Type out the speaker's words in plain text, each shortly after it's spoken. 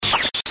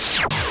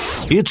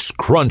It's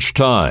crunch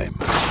time.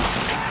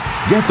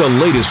 Get the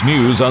latest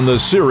news on the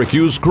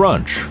Syracuse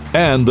Crunch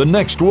and the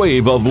next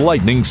wave of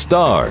Lightning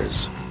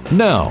Stars.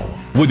 Now,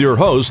 with your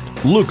host,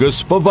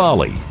 Lucas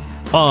Favali,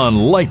 on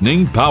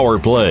Lightning Power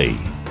Play.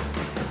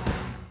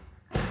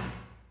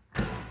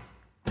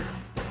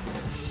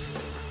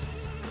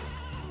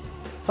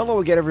 Hello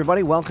again,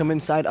 everybody. Welcome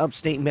inside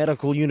Upstate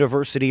Medical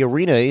University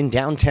Arena in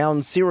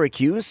downtown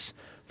Syracuse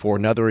for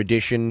another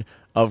edition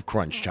of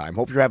Crunch Time.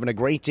 Hope you're having a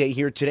great day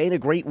here today and a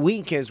great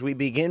week as we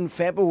begin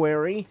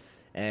February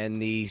and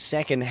the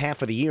second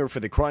half of the year for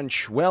the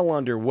Crunch well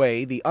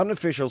underway. The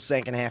unofficial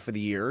second half of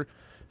the year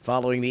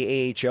following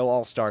the AHL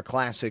All-Star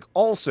Classic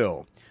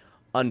also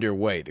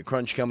underway. The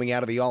Crunch coming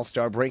out of the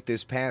All-Star break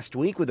this past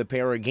week with a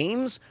pair of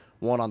games,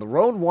 one on the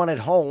road, one at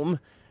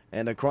home.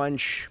 And the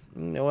Crunch,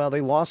 well,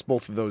 they lost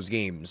both of those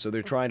games, so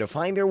they're trying to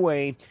find their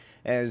way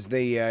as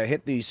they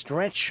hit the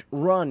stretch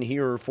run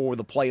here for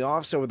the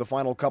playoffs over the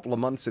final couple of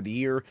months of the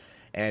year.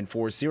 And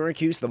for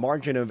Syracuse, the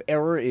margin of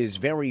error is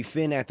very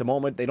thin at the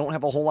moment. They don't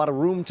have a whole lot of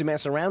room to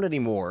mess around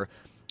anymore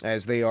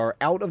as they are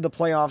out of the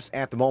playoffs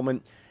at the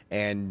moment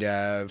and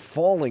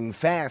falling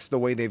fast the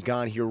way they've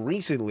gone here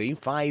recently.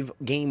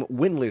 5-game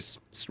winless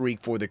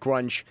streak for the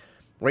Crunch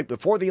right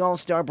before the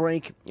All-Star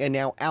break and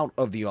now out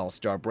of the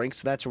All-Star break.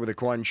 So that's where the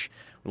Crunch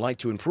would like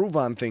to improve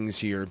on things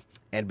here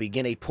and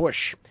begin a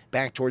push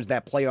back towards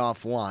that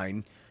playoff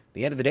line. At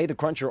the end of the day, the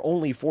Crunch are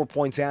only 4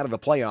 points out of the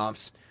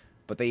playoffs,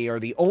 but they are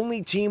the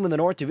only team in the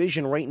North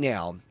Division right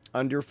now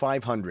under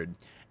 500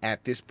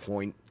 at this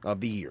point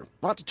of the year.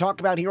 A lot to talk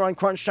about here on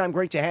Crunch Time.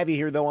 Great to have you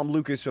here, though. I'm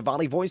Lucas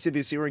Favali, voice of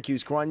the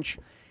Syracuse Crunch,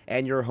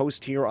 and your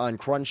host here on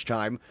Crunch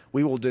Time.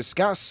 We will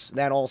discuss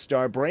that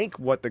All-Star break,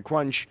 what the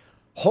Crunch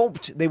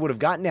hoped they would have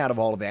gotten out of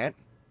all of that.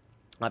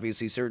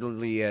 Obviously,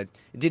 certainly it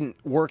didn't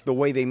work the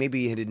way they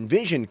maybe had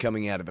envisioned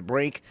coming out of the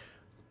break.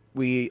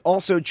 We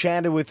also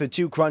chatted with the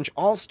two Crunch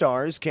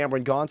All-Stars,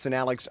 Cameron Gaunce and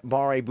Alex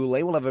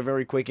Barre-Boulet. We'll have a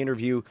very quick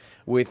interview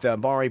with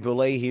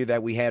Barre-Boulet here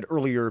that we had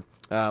earlier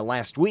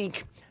last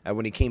week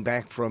when he came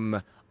back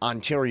from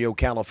Ontario,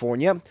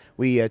 California.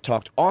 We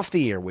talked off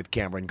the air with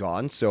Cameron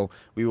Gaunce, so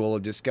we will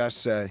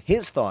discuss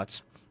his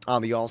thoughts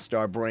on the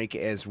All-Star break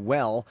as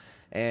well.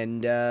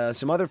 And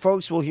some other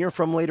folks we'll hear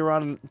from later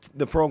on in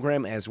the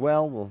program as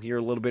well. We'll hear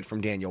a little bit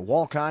from Daniel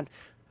Walcott,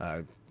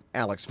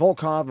 Alex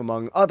Volkov,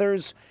 among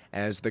others,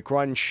 as the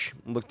Crunch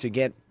look to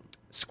get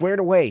squared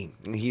away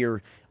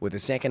here with the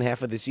second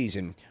half of the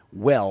season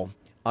well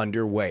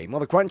underway.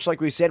 Well, the Crunch,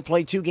 like we said,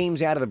 played 2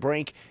 games out of the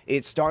break.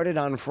 It started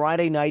on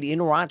Friday night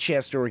in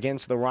Rochester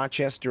against the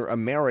Rochester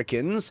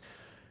Americans.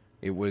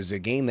 It was a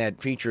game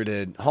that featured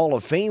a Hall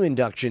of Fame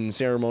induction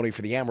ceremony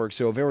for the Amherst,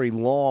 so a very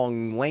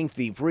long,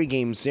 lengthy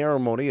pregame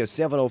ceremony, a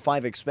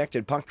 7:05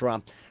 expected puck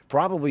drop.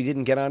 Probably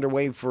didn't get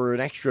underway for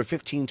an extra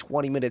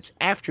 15-20 minutes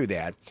after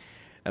that.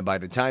 And by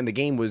the time the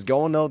game was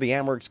going, though, the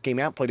Amherst came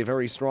out, played a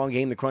very strong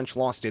game. The Crunch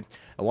lost it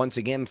once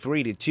again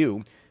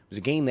 3-2. It was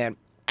a game that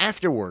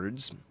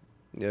afterwards,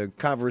 the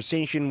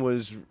conversation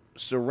was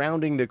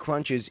surrounding the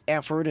Crunch's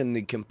effort and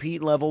the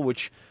compete level,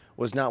 which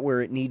was not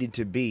where it needed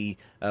to be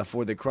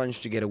for the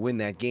Crunch to get a win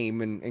that game.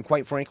 And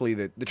quite frankly,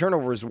 the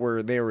turnovers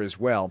were there as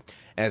well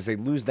as they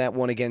lose that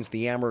one against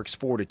the Amherst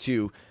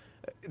 4-2.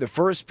 The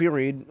first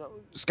period,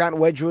 Scott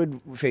Wedgwood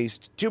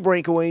faced 2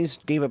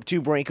 breakaways, gave up 2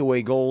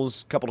 breakaway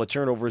goals, a couple of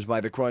turnovers by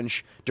the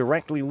Crunch,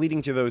 directly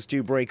leading to those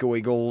 2 breakaway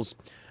goals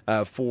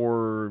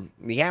for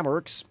the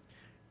Amherst.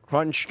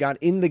 Crunch got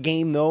in the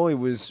game, though. It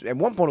was at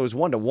one point it was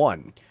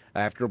 1-1.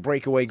 After a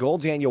breakaway goal,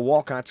 Daniel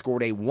Walcott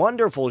scored a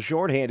wonderful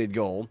shorthanded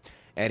goal,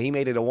 and he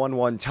made it a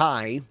 1-1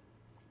 tie.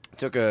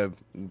 Took a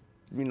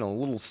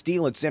little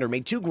steal at center,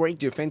 made 2 great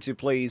defensive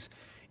plays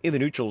in the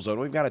neutral zone.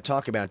 We've got to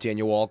talk about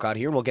Daniel Walcott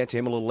here. We'll get to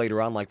him a little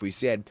later on, like we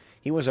said.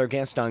 He was our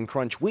guest on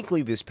Crunch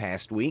Weekly this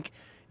past week.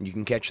 And you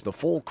can catch the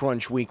full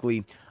Crunch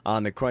Weekly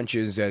on the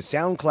Crunch's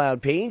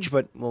SoundCloud page,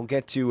 but we'll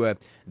get to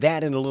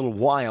that in a little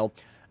while.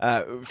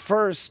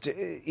 First,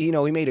 he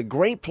made a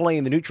great play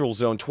in the neutral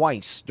zone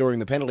twice during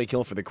the penalty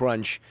kill for the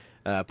Crunch.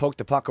 Poked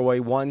the puck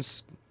away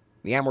once.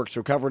 The Amherst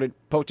recovered it,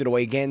 poked it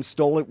away again,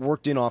 stole it,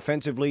 worked in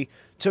offensively,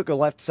 took a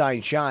left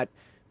side shot.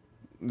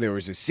 There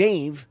was a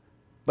save,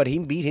 but he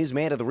beat his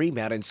man to the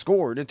rebound and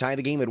scored to tie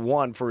the game at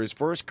 1 for his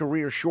first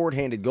career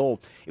shorthanded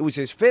goal. It was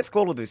his 5th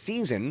goal of the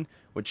season,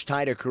 which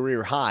tied a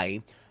career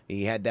high.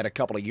 He had that a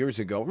couple of years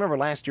ago. Remember,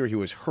 last year he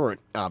was hurt,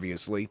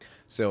 obviously,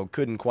 so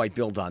couldn't quite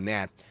build on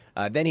that.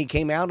 Then he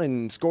came out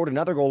and scored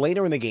another goal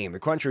later in the game. The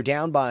Crunch are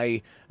down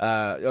by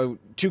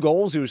 2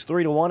 goals. It was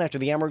 3-1 after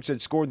the Amherst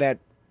had scored that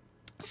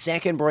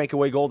second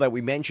breakaway goal that we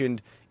mentioned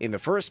in the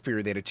first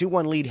period. They had a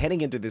 2-1 lead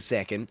heading into the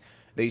second.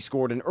 They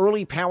scored an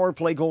early power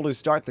play goal to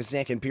start the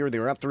second period. They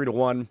were up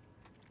 3-1.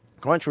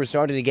 Crunch was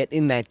starting to get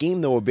in that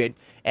game, though, a bit.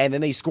 And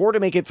then they scored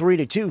to make it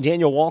 3-2.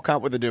 Daniel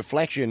Walcott with a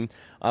deflection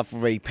off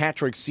of a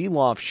Patrick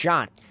Seeloff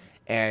shot.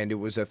 And it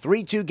was a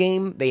 3-2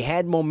 game. They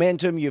had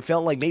momentum. You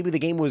felt like maybe the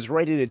game was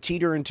ready to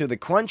teeter into the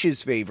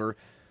Crunch's favor.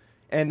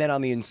 And then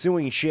on the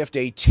ensuing shift,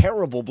 a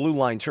terrible blue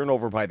line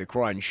turnover by the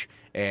Crunch.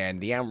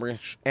 And the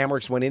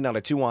Amerks went in on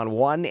a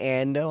 2-on-1,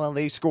 and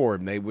they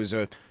scored. It was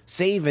a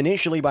save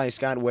initially by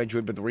Scott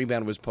Wedgwood, but the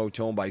rebound was poked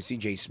home by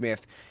C.J.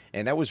 Smith.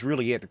 And that was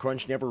really it. The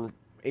Crunch never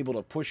able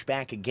to push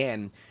back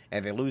again,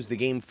 and they lose the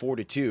game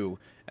 4-2.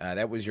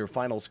 That was your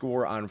final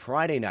score on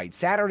Friday night.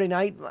 Saturday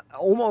night,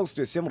 almost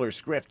a similar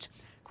script.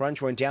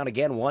 Crunch went down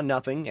again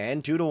 1-0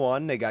 and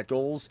 2-1. They got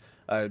goals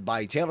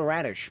by Taylor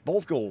Radish,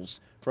 both goals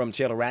from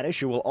Taylor Radish,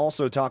 who we'll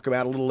also talk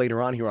about a little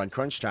later on here on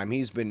Crunch Time.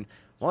 He's been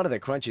one of the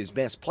Crunch's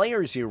best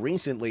players here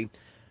recently.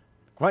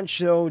 Crunch,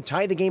 though,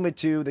 tied the game at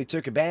 2. They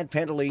took a bad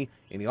penalty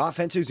in the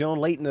offensive zone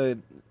late in the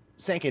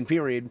second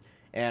period,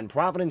 and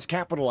Providence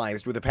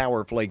capitalized with a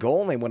power play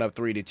goal. They went up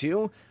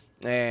 3-2,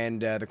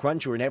 and the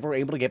Crunch were never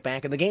able to get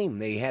back in the game.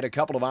 They had a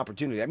couple of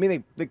opportunities. I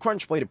mean, the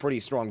Crunch played a pretty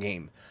strong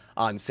game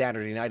on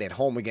Saturday night at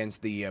home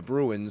against the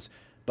Bruins,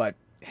 but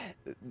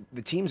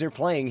the teams they're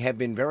playing have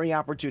been very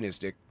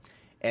opportunistic,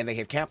 and they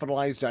have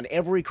capitalized on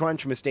every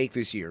Crunch mistake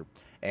this year,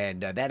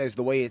 and that is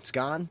the way it's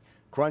gone.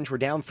 Crunch were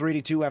down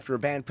 3-2 after a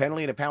bad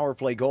penalty and a power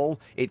play goal.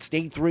 It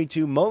stayed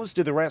 3-2 most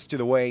of the rest of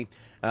the way.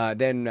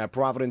 Then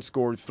Providence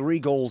scored 3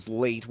 goals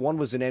late. One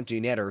was an empty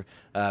netter,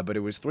 but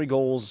it was 3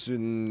 goals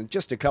in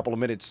just a couple of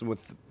minutes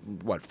with,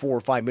 4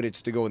 or 5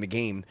 minutes to go in the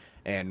game.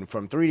 And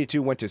from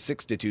 3-2 went to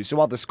 6-2. So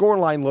while the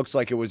scoreline looks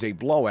like it was a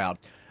blowout,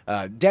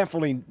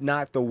 definitely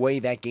not the way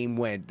that game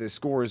went. The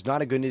score is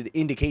not a good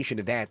indication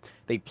of that.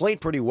 They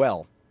played pretty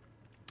well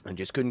and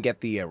just couldn't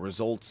get the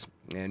results.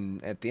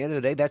 And at the end of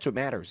the day, that's what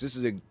matters. This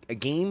is a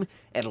game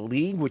at a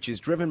league which is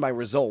driven by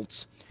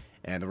results,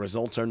 and the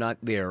results are not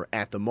there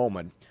at the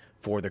moment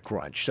for the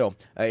Crunch. So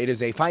it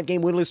is a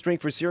 5-game winless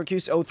streak for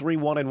Syracuse,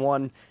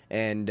 0-3-1-1,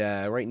 and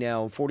right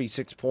now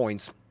 46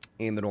 points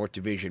in the North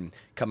Division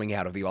coming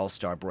out of the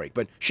All-Star break.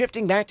 But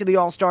shifting back to the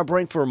All-Star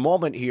break for a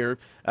moment here,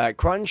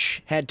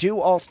 Crunch had 2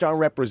 All-Star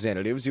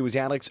representatives. It was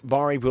Alex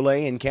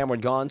Barré-Boulet and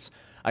Cameron Gaunce.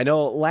 I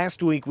know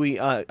last week we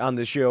on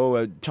the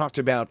show talked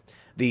about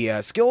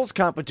the skills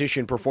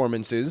competition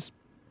performances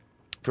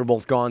for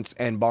both Gaunce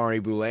and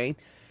Barré-Boulet,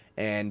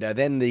 and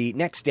then the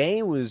next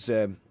day was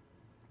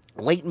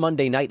late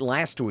Monday night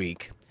last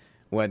week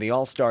when the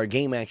All-Star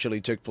game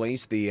actually took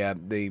place,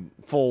 the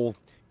full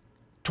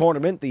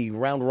tournament, the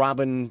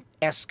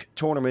round-robin-esque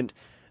tournament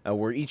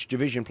where each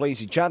division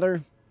plays each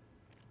other,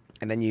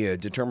 and then you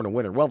determine a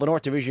winner. Well, the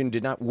North Division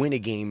did not win a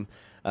game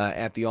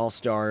at the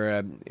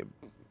All-Star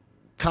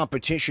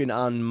competition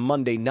on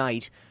Monday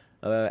night.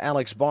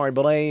 Alex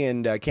Barré-Boulet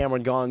and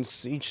Cameron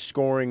Gaunce each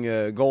scoring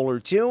a goal or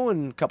 2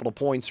 and a couple of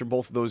points for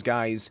both of those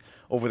guys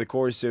over the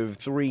course of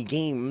 3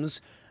 games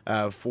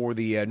for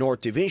the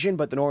North Division,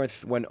 but the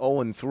North went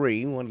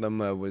 0-3. One of them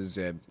was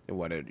a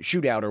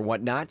shootout or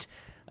whatnot.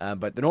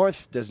 But the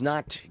North does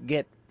not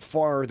get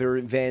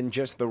farther than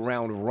just the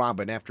round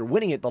robin after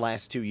winning it the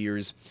last 2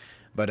 years.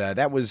 But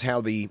that was how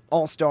the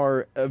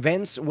All-Star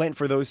events went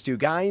for those 2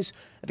 guys.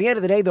 At the end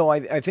of the day, though,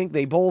 I think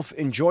they both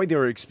enjoyed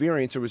their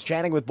experience. I was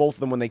chatting with both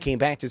of them when they came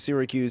back to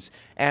Syracuse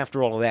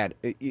after all of that.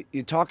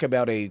 You talk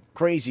about a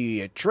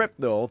crazy trip,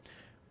 though.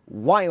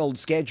 Wild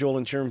schedule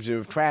in terms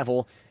of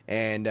travel.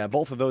 And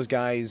both of those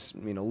guys,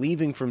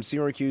 leaving from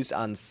Syracuse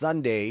on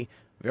Sunday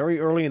very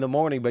early in the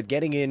morning, but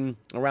getting in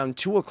around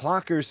 2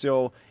 o'clock or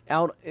so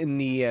out in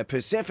the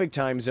Pacific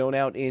time zone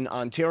out in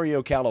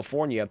Ontario,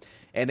 California.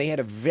 And they had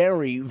a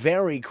very,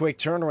 very quick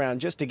turnaround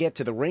just to get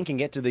to the rink and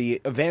get to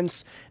the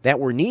events that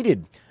were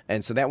needed.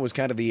 And so that was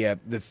kind of the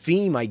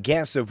theme, I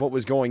guess, of what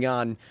was going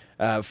on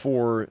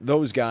for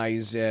those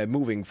guys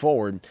moving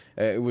forward.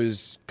 It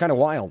was kind of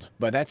wild,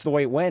 but that's the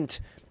way it went.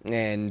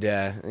 And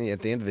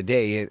at the end of the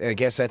day, I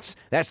guess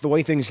that's the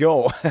way things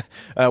go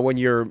when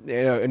you're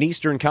an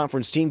Eastern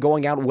Conference team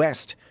going out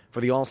west for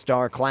the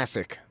All-Star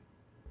Classic.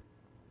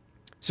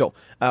 So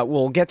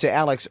we'll get to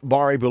Alex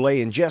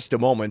Barré-Boulet in just a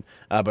moment,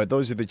 but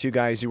those are the 2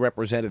 guys who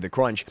represented the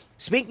Crunch.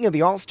 Speaking of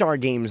the All-Star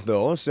games,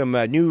 though, some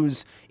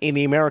news in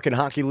the American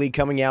Hockey League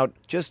coming out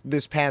just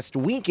this past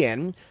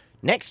weekend.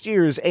 Next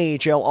year's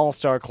AHL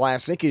All-Star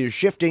Classic is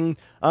shifting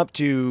up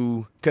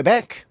to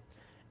Quebec,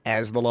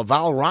 as the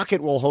Laval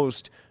Rocket will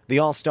host the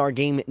All-Star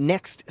game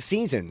next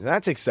season.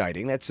 That's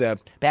exciting. That's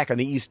back on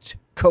the East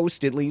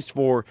Coast, at least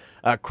for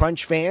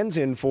Crunch fans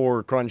and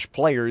for Crunch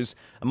players.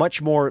 A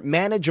much more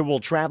manageable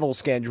travel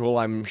schedule,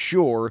 I'm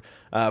sure,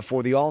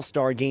 for the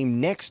All-Star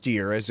game next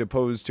year as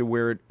opposed to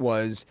where it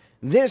was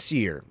this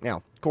year. Now,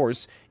 of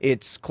course,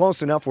 it's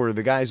close enough where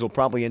the guys will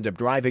probably end up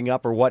driving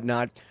up or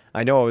whatnot.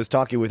 I know I was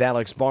talking with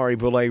Alex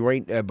Barré-Boulet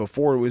right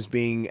before it was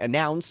being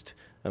announced.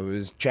 I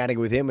was chatting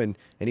with him, and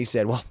he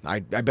said, well,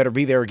 I better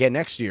be there again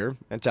next year.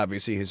 That's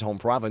obviously his home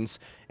province,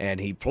 and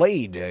he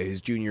played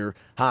his junior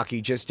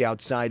hockey just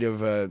outside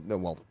of,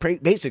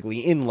 basically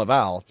in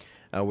Laval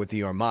with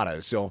the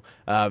Armada. So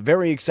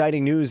very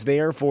exciting news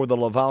there for the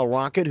Laval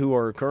Rocket, who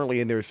are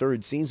currently in their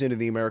 3rd season of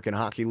the American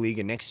Hockey League,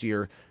 and next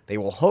year they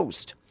will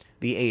host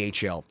the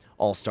AHL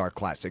All-Star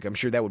Classic. I'm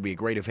sure that would be a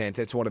great event.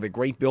 That's one of the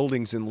great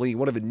buildings in the league,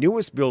 one of the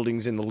newest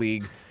buildings in the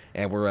league,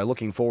 and we're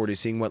looking forward to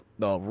seeing what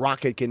the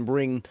Rocket can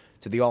bring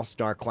to the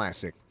All-Star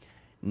Classic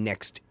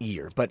next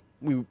year. But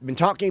we've been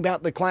talking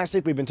about the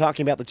Classic. We've been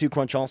talking about the two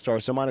Crunch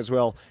All-Stars, so might as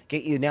well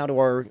get you now to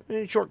our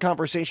short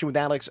conversation with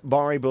Alex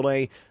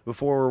Barré-Boulet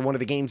before one of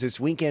the games this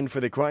weekend for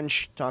the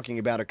Crunch, talking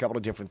about a couple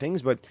of different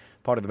things, but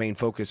part of the main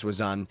focus was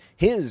on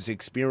his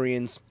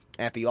experience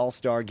at the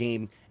All-Star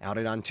game out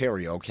in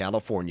Ontario,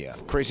 California.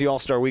 Crazy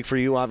All-Star week for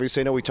you,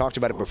 obviously. I know we talked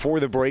about it before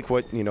the break,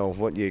 what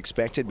you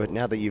expected, but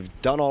now that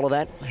you've done all of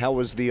that, how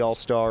was the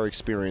All-Star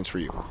experience for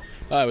you?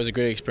 It was a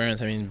great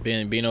experience. I mean,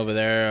 being over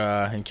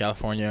there in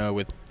California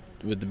with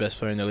the best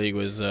player in the league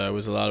was a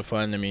lot of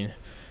fun. I mean,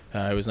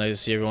 it was nice to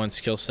see everyone's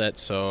skill set.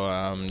 So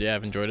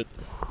I've enjoyed it.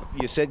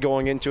 You said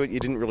going into it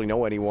you didn't really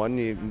know anyone.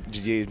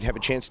 Did you have a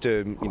chance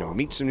to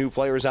meet some new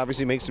players?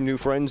 Obviously, make some new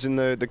friends in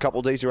the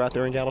couple days you're out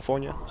there in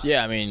California.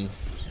 Yeah, I mean,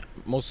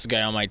 most of the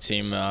guys on my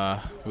team,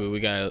 we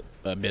got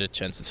a bit of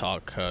chance to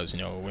talk because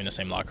we're in the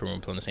same locker room,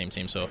 playing the same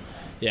team. So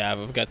yeah,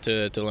 I've got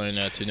to learn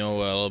to know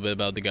a little bit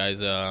about the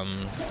guys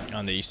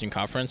on the Eastern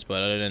Conference.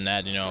 But other than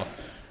that, I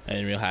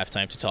didn't really have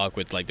time to talk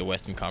with like the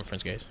Western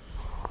Conference guys.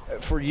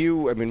 For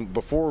you, I mean,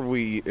 before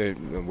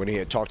when he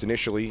had talked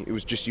initially, it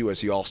was just you as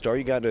the All-Star.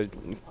 You got a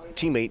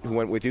teammate who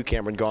went with you,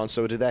 Cameron Gaunce.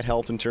 So did that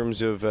help in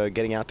terms of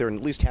getting out there and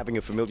at least having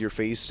a familiar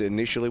face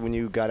initially when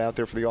you got out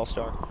there for the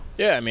All-Star?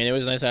 Yeah, I mean, it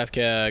was nice to have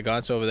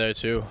Gaunce over there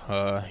too.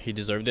 He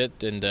deserved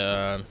it, and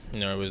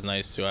it was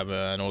nice to have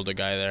an older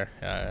guy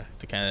there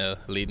to kind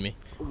of lead me.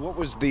 What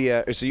was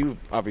so you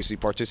obviously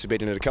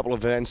participated in a couple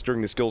of events during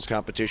the skills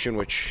competition,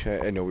 which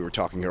I know we were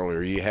talking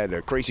earlier. You had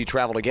a crazy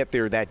travel to get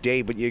there that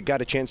day, but you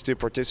got a chance to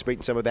participate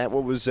in some of that.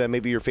 What was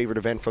maybe your favorite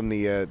event from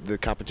the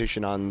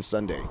competition on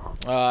Sunday?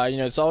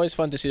 It's always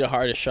fun to see the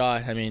hardest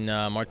shot. I mean,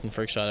 Martin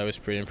Fryk's shot, that was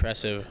pretty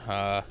impressive.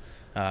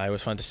 It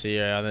was fun to see.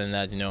 Other than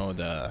that,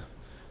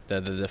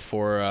 the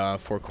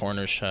four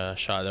corners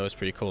shot, that was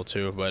pretty cool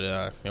too.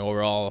 But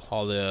overall,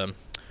 all the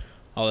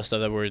stuff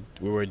that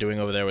we were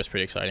doing over there was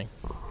pretty exciting.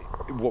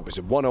 What was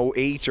it,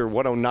 108 or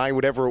 109,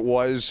 whatever it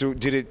was? So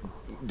did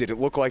it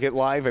look like it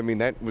live? I mean,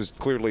 that was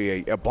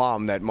clearly a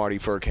bomb that Marty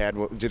Frk had.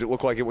 Did it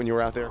look like it when you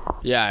were out there?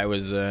 Yeah, it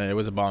was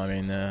a bomb.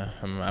 I mean,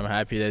 I'm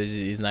happy that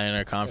he's not in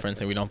our conference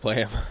and we don't play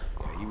him.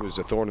 He was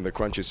a thorn in the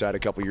Crunch's side a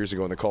couple years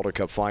ago in the Calder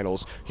Cup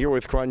Finals. Here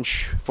with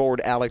Crunch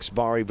forward Alex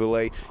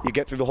Barré-Boulet, you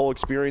get through the whole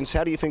experience.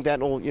 How do you think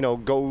that will,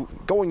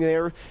 going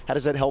there, how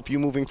does that help you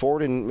moving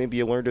forward? And maybe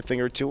you learned a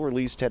thing or two, or at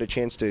least had a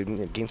chance to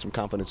gain some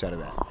confidence out of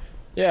that?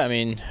 Yeah, I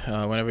mean,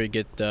 whenever you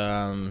get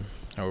a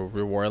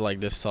reward like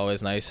this, it's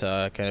always nice.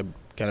 Kind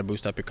of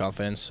boost up your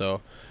confidence.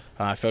 So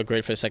I felt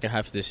great for the second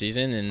half of the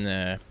season,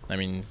 and I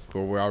mean,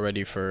 we're all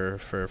ready for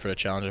the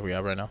challenge that we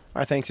have right now.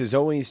 Our thanks as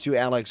always to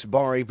Alex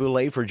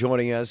Barré-Boulet for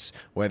joining us,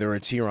 whether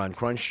it's here on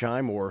Crunch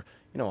Time or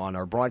on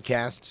our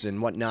broadcasts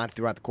and whatnot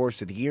throughout the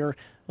course of the year.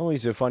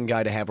 Always a fun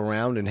guy to have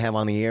around and have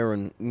on the air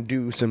and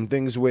do some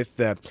things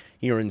with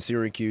here in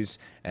Syracuse,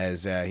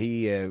 as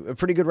he a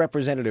pretty good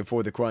representative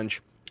for the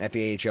Crunch at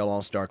the AHL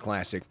All-Star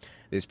Classic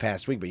this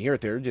past week. But here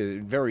there,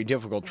 very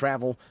difficult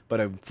travel,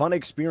 but a fun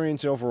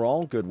experience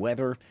overall, good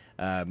weather.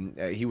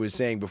 He was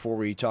saying before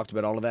we talked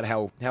about all of that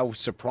how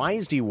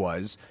surprised he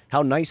was,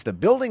 how nice the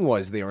building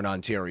was there in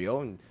Ontario,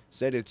 and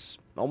said it's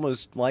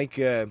almost like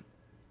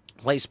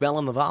Place Bell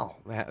in Laval.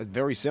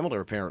 Very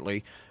similar,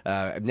 apparently.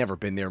 I've never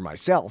been there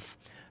myself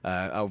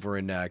over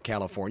in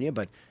California,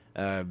 but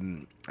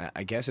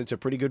I guess it's a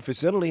pretty good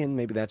facility, and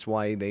maybe that's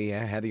why they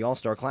had the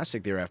All-Star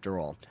Classic there after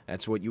all.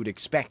 That's what you would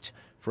expect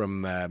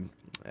from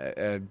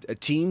a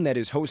team that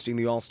is hosting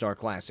the All-Star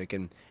Classic,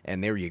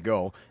 and there you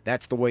go.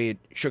 That's the way it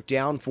shook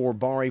down for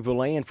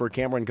Barré-Boulet and for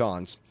Cameron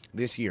Gaunce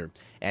this year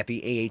at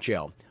the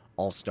AHL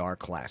All-Star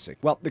Classic.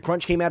 Well, the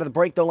Crunch came out of the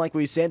break, though, like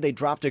we said. They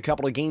dropped a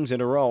couple of games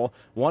in a row,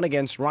 one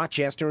against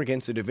Rochester,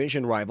 against a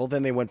division rival.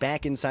 Then they went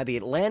back inside the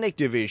Atlantic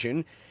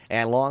Division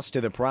and lost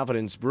to the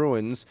Providence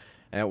Bruins.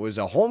 It was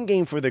a home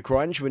game for the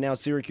Crunch, but now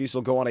Syracuse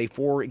will go on a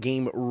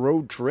 4-game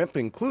road trip,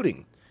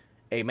 including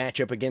a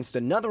matchup against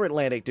another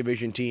Atlantic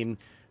Division team,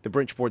 the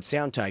Bridgeport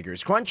Sound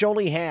Tigers. Crunch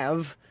only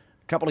have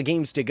a couple of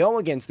games to go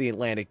against the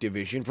Atlantic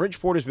Division.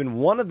 Bridgeport has been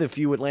one of the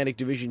few Atlantic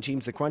Division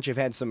teams the Crunch have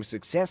had some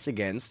success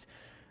against.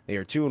 They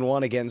are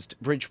 2-1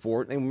 against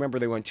Bridgeport. And remember,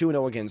 they went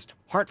 2-0 against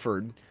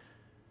Hartford.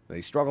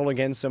 They struggled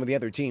against some of the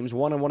other teams,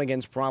 1-1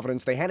 against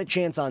Providence. They had a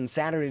chance on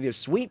Saturday to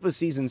sweep a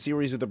season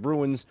series with the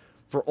Bruins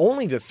for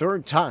only the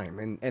third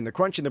time. And the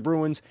Crunch and the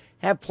Bruins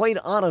have played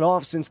on and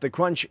off since the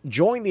Crunch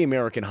joined the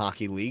American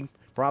Hockey League.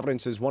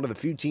 Providence is one of the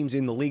few teams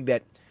in the league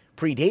that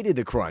predated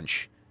the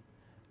Crunch.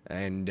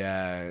 And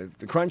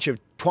the Crunch have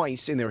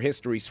twice in their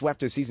history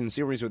swept a season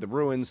series with the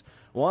Bruins.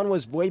 One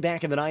was way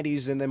back in the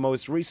 90s, and then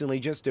most recently,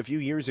 just a few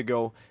years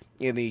ago,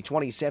 in the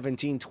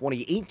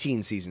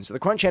 2017-2018 season. So the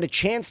Crunch had a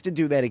chance to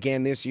do that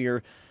again this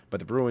year, but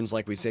the Bruins,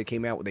 like we said,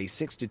 came out with a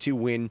 6-2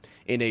 win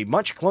in a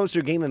much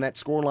closer game than that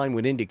scoreline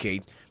would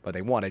indicate, but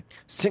they won it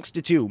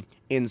 6-2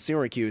 in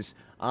Syracuse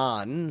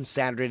on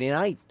Saturday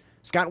night.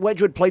 Scott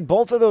Wedgwood played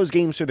both of those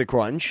games for the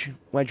Crunch.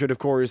 Wedgwood, of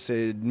course,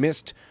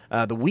 missed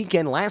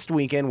the last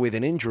weekend with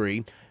an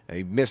injury.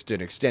 He missed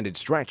an extended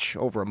stretch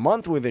over a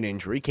month with an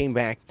injury, came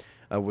back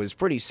was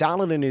pretty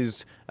solid in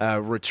his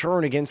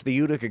return against the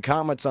Utica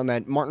Comets on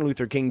that Martin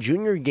Luther King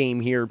Jr. game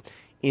here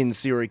in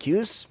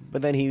Syracuse,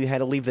 but then he had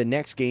to leave the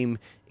next game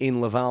in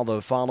Laval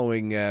the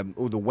following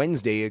the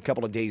Wednesday, a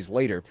couple of days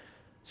later.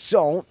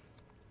 So,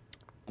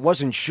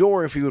 wasn't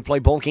sure if he would play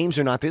both games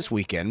or not this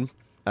weekend,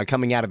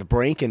 coming out of the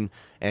break and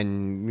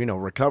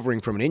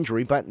recovering from an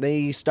injury, but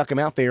they stuck him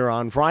out there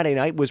on Friday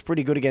night. Was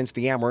pretty good against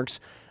the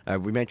Amherst.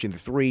 We mentioned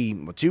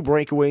the two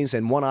breakaways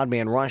and one odd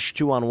man rush,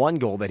 2-on-1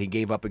 goal that he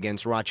gave up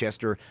against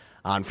Rochester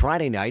on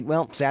Friday night.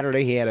 Well,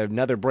 Saturday he had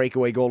another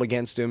breakaway goal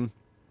against him.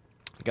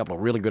 A couple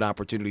of really good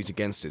opportunities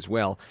against as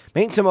well.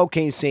 Made some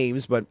okay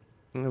saves, but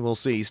we'll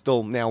see. He's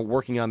still now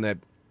working on the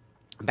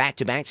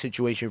back-to-back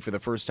situation for the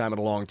first time in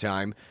a long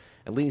time.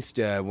 At least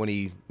when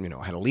he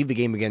had to leave the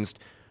game against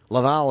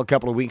Laval a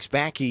couple of weeks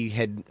back, he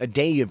had a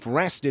day of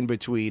rest in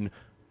between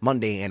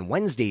Monday and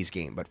Wednesday's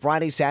game. But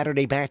Friday,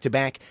 Saturday,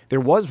 back-to-back. There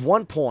was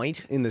one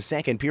point in the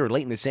second period,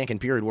 late in the second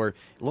period, where it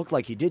looked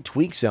like he did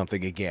tweak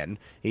something again.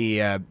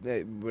 He,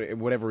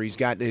 whatever he's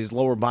got, his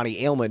lower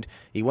body ailment,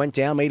 he went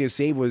down, made his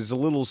save, was a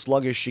little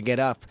sluggish to get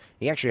up.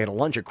 He actually had a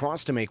lunge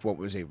across to make what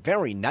was a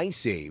very nice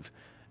save.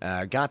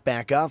 Got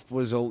back up,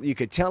 you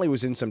could tell he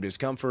was in some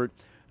discomfort.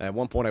 At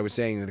one point I was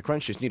saying the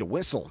Crunch just need a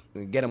whistle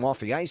and get him off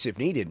the ice if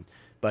needed.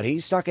 But he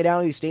stuck it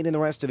out, he stayed in the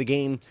rest of the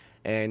game,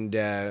 and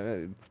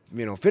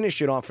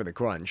finished it off for the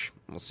Crunch.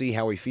 We'll see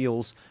how he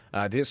feels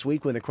this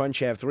week when the Crunch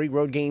have 3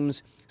 road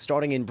games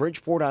starting in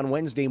Bridgeport on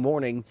Wednesday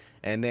morning,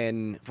 and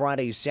then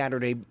Friday,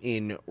 Saturday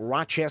in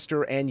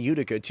Rochester and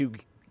Utica, 2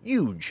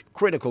 huge,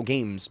 critical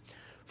games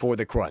for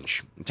the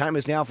Crunch. The time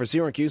is now for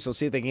Syracuse. We'll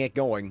see if they can get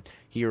going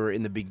here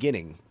in the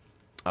beginning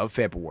of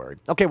February.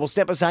 Okay, we'll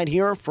step aside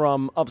here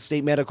from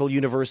Upstate Medical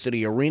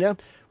University Arena.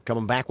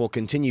 Coming back, we'll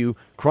continue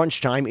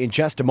Crunch Time in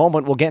just a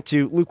moment. We'll get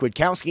to Luke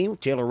Witkowski,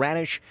 Taylor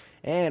Radish,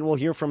 and we'll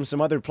hear from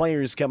some other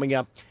players coming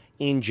up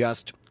in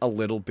just a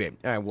little bit.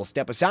 All right, we'll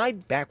step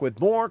aside, back with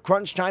more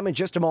Crunch Time in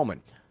just a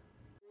moment.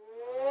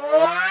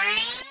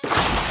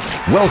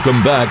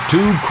 Welcome back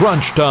to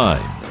Crunch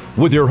Time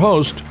with your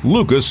host,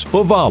 Lucas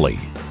Favali,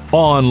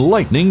 on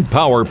Lightning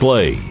Power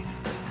Play.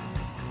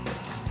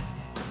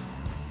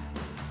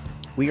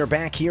 We are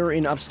back here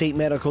in Upstate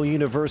Medical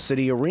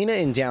University Arena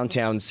in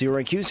downtown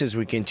Syracuse as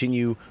we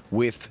continue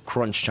with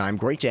Crunch Time.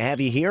 Great to have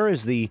you here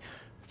as the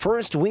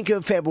first week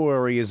of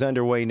February is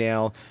underway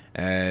now,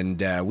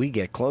 and we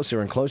get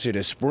closer and closer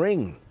to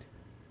spring.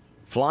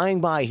 Flying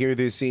by here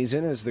this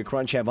season as the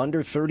Crunch have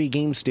under 30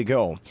 games to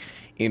go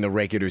in the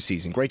regular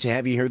season. Great to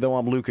have you here, though.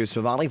 I'm Lucas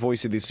Favali,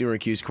 voice of the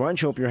Syracuse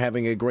Crunch. Hope you're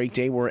having a great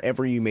day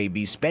wherever you may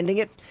be spending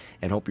it,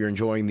 and hope you're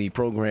enjoying the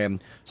program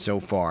so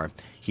far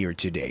here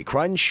today.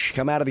 Crunch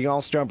come out of the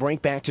All-Star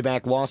break,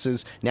 back-to-back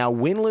losses. Now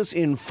winless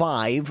in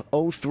 5,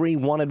 0-3,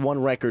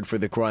 1-1 record for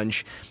the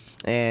Crunch,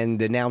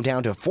 and now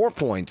down to 4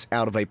 points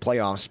out of a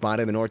playoff spot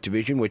in the North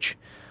Division, which,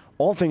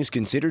 all things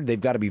considered, they've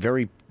got to be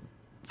very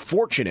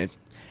fortunate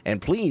and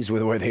pleased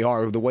with where they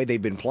are, the way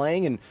they've been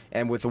playing,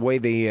 and with the way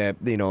they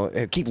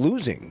keep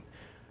losing.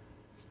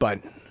 But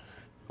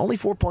only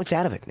 4 points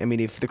out of it. I mean,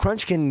 if the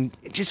Crunch can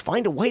just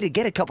find a way to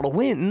get a couple of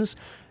wins,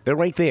 they're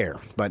right there.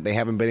 But they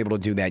haven't been able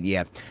to do that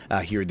yet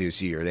here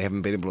this year. They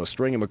haven't been able to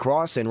string them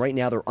across, and right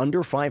now they're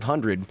under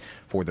 500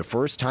 for the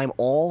first time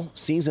all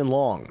season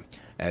long,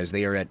 as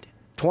they are at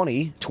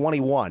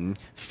 20-21,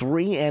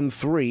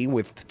 3-3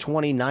 with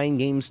 29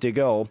 games to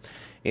go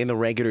in the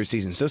regular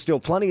season. So still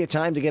plenty of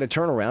time to get a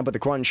turnaround, but the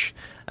Crunch,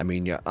 I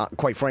mean,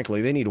 quite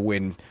frankly, they need to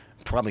win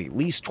probably at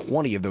least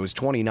 20 of those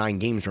 29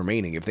 games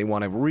remaining if they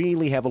want to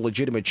really have a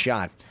legitimate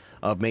shot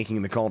of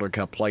making the Calder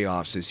Cup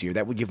playoffs this year.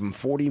 That would give them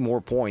 40 more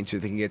points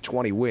if they can get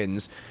 20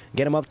 wins,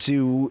 get them up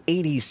to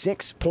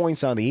 86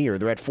 points on the year.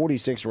 They're at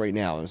 46 right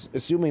now.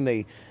 Assuming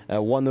they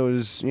won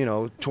those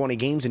 20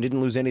 games and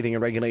didn't lose anything in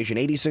regulation,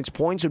 86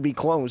 points would be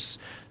close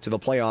to the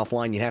playoff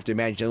line. You'd have to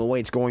imagine the way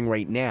it's going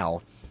right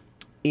now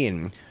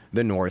in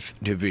the North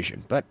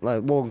Division. But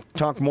we'll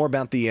talk more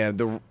about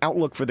the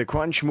outlook for the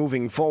Crunch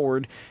moving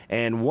forward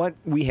and what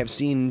we have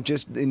seen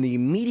just in the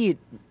immediate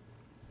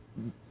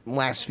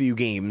last few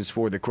games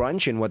for the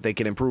Crunch and what they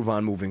can improve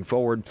on moving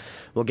forward.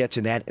 We'll get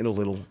to that in a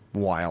little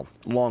while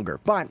longer.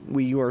 But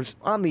we were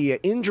on the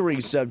injury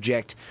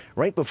subject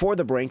right before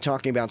the break,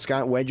 talking about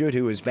Scott Wedgwood,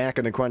 who is back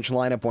in the Crunch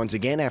lineup once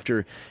again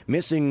after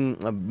missing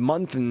a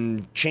month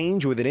and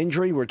change with an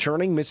injury,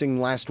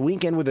 missing last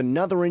weekend with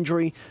another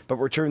injury, but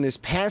returned this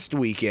past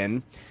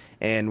weekend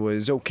and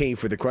was okay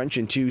for the Crunch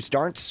in 2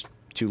 starts.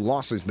 2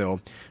 losses,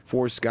 though,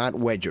 for Scott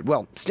Wedgwood.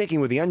 Well,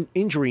 sticking with the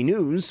injury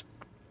news,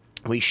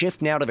 we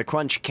shift now to the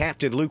Crunch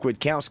captain, Luke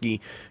Witkowski,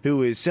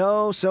 who is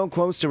so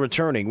close to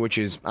returning, which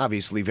is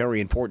obviously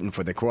very important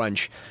for the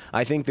Crunch.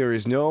 I think there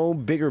is no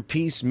bigger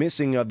piece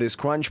missing of this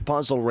Crunch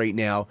puzzle right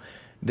now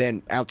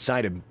than,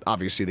 outside of,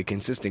 obviously, the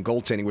consistent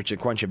goaltending, which the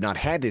Crunch have not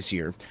had this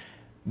year,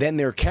 than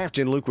their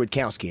captain, Luke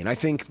Witkowski. And I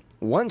think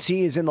once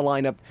he is in the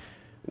lineup,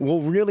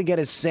 we'll really get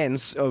a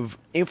sense of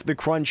if the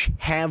Crunch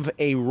have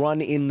a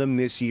run in them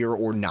this year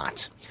or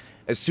not.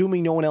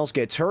 Assuming no one else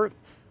gets hurt,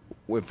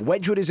 if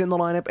Wedgwood is in the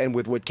lineup and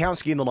with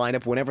Witkowski in the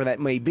lineup, whenever that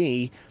may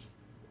be,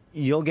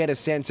 you'll get a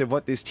sense of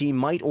what this team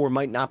might or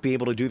might not be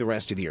able to do the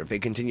rest of the year. If they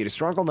continue to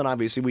struggle, then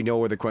obviously we know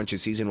where the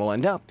Crunch's season will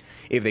end up.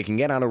 If they can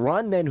get on a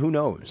run, then who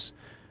knows?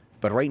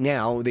 But right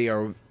now, they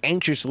are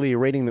anxiously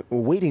awaiting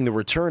the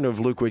return of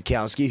Luke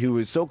Witkowski, who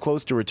is so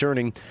close to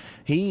returning.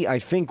 He, I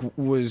think,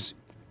 was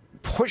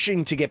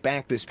pushing to get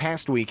back this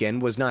past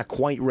weekend, was not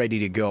quite ready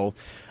to go.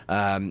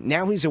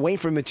 Now he's away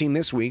from the team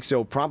this week,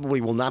 so probably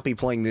will not be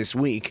playing this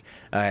week,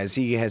 as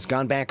he has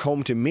gone back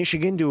home to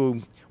Michigan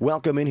to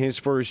welcome in his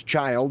first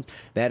child.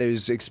 That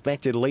is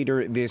expected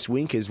later this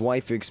week. His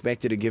wife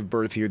expected to give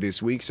birth here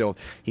this week, so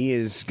he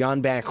has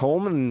gone back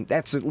home, and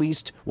that's at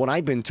least what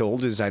I've been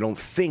told, is I don't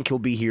think he'll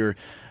be here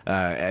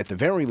at the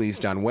very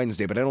least on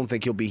Wednesday, but I don't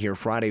think he'll be here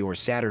Friday or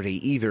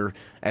Saturday either,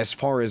 as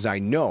far as I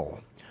know.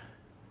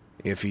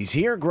 If he's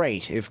here,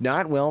 great. If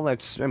not, well,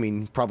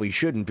 probably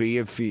shouldn't be.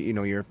 If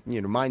your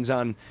mind's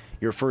on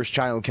your first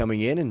child coming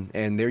in,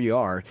 and there you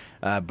are.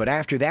 But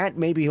after that,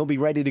 maybe he'll be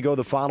ready to go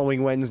the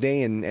following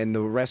Wednesday and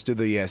the rest of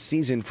the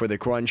season for the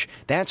Crunch.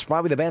 That's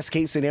probably the best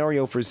case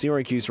scenario for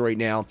Syracuse right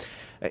now.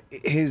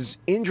 His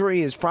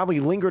injury has probably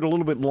lingered a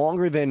little bit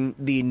longer than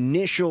the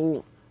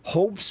initial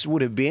hopes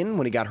would have been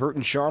when he got hurt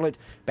in Charlotte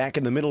back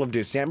in the middle of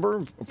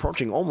December,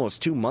 approaching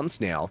almost 2 months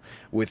now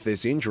with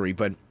this injury,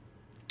 but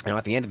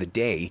at the end of the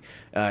day,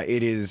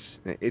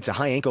 it's a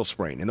high ankle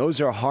sprain, and those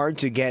are hard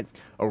to get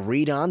a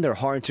read on. They're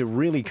hard to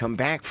really come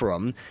back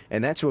from,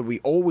 and that's what we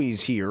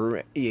always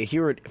hear. You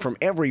hear it from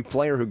every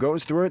player who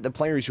goes through it, the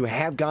players who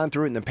have gone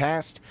through it in the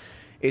past.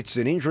 It's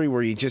an injury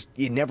where you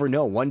never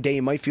know. One day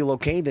you might feel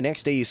okay, the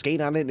next day you skate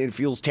on it and it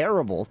feels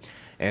terrible.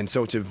 And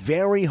so it's a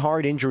very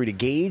hard injury to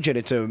gauge, and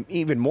it's an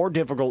even more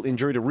difficult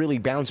injury to really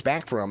bounce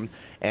back from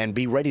and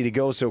be ready to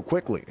go so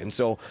quickly. And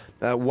so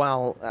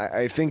while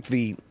I think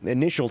the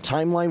initial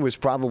timeline was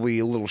probably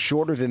a little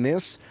shorter than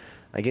this,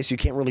 I guess you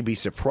can't really be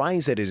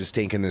surprised that it has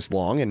taken this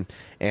long.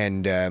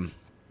 And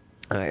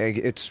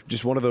it's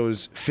just one of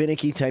those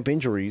finicky type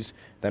injuries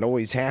that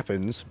always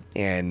happens.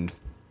 And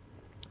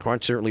I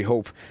certainly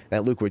hope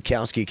that Luke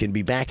Witkowski can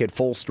be back at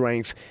full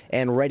strength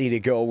and ready to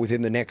go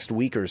within the next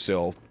week or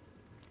so.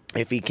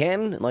 If he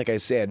can, like I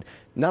said,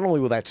 not only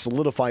will that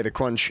solidify the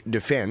Crunch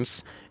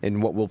defense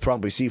and what we'll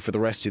probably see for the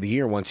rest of the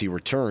year once he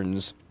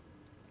returns,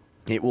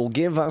 it will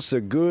give us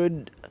a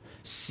good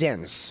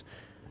sense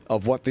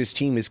of what this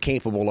team is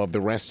capable of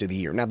the rest of the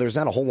year. Now, there's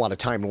not a whole lot of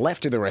time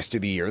left in the rest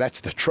of the year. That's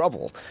the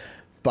trouble.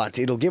 But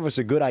it'll give us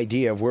a good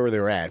idea of where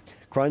they're at.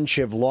 Crunch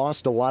have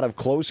lost a lot of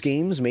close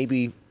games.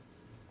 Maybe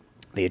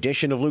the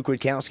addition of Luke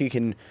Witkowski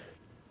can,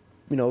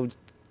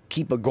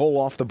 keep a goal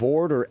off the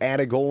board or add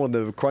a goal in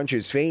the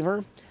Crunch's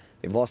favor.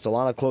 They've lost a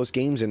lot of close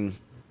games, and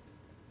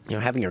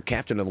having your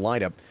captain in the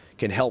lineup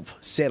can help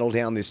settle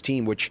down this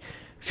team, which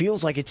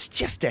feels like it's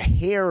just a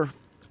hair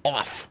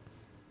off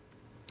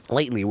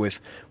lately with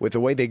the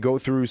way they go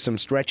through some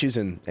stretches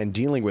and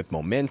dealing with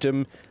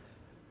momentum.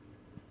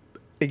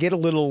 They get a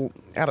little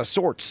out of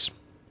sorts,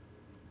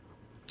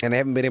 and they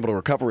haven't been able to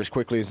recover as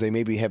quickly as they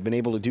maybe have been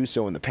able to do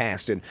so in the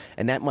past. And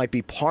that might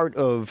be part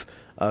of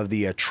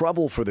the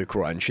trouble for the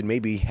Crunch, and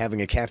maybe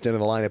having a captain in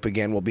the lineup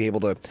again will be able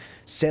to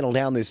settle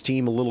down this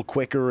team a little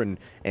quicker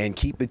and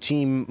keep the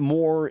team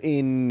more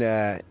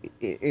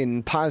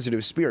in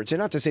positive spirits. And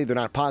not to say they're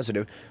not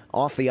positive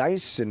off the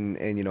ice and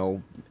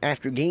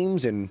after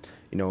games and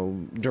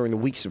during the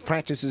weeks of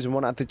practices and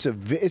whatnot.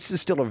 This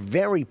is still a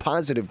very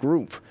positive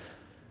group,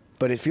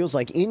 but it feels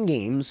like in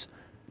games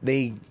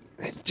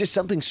just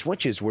something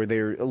switches where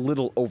they're a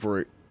little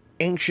over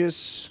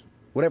anxious,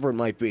 whatever it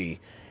might be,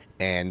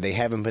 and they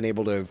haven't been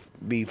able to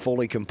be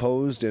fully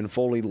composed and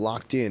fully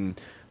locked in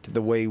to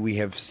the way we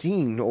have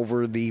seen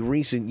over the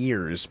recent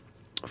years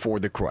for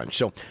the Crunch.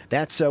 So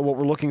that's what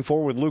we're looking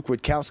for with Luke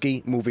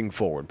Witkowski moving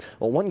forward.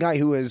 Well, one guy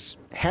who has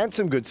had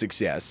some good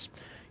success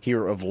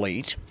here of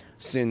late,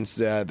 since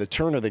the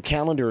turn of the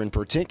calendar in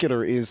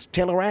particular, is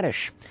Taylor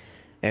Radish.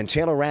 And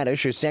Taylor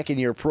Radish, a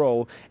second-year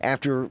pro,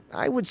 after,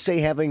 I would say,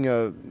 having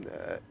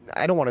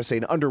I don't want to say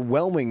an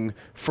underwhelming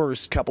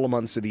first couple of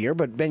months of the year,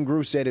 but Ben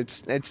Grew said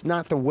it's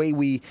not the way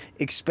we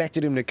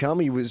expected him to come.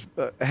 He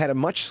had a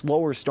much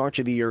slower start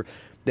to the year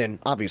than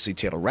obviously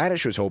Taylor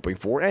Radish was hoping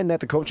for, and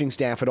that the coaching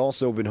staff had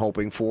also been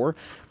hoping for.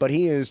 But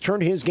he has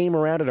turned his game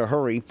around in a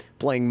hurry,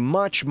 playing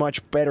much,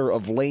 much better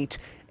of late.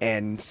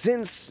 And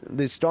since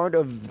the start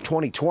of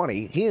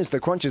 2020, he is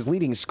the Crunch's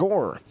leading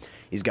scorer.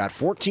 He's got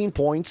 14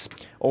 points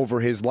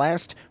over his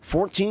last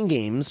 14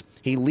 games.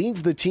 He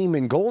leads the team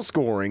in goal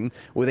scoring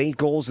with 8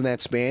 goals in that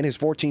span. His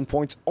 14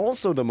 points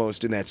also the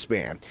most in that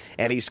span.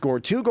 And he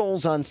scored 2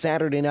 goals on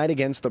Saturday night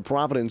against the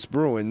Providence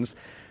Bruins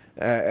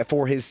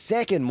for his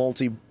second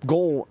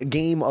multi-goal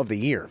game of the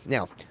year.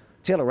 Now,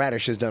 Taylor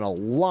Radish has done a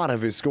lot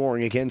of his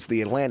scoring against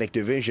the Atlantic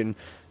Division.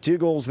 2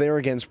 goals there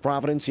against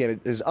Providence. He had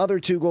his other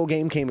 2-goal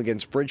game came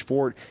against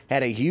Bridgeport.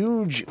 Had a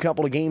huge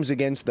couple of games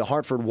against the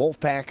Hartford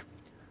Wolfpack.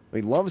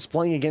 He loves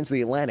playing against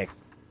the Atlantic,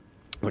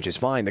 which is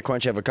fine. The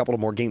Crunch have a couple of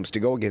more games to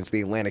go against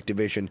the Atlantic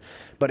Division.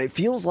 But it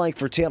feels like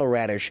for Taylor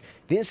Radish,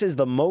 this is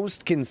the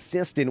most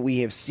consistent we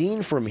have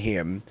seen from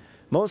him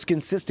most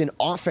consistent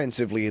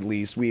offensively, at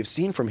least, we have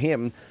seen from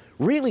him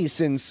really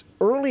since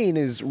early in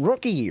his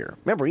rookie year.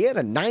 Remember, he had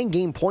a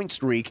 9-game point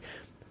streak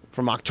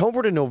from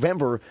October to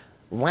November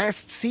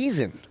last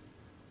season.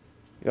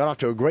 He got off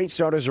to a great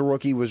start as a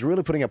rookie, was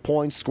really putting up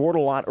points, scored a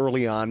lot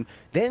early on,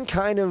 then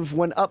kind of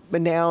went up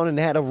and down and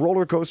had a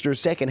roller coaster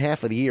second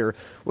half of the year.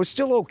 Was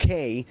still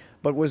okay,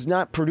 but was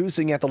not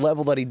producing at the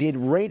level that he did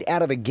right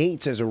out of the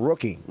gates as a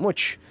rookie,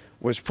 which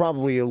was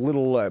probably a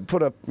little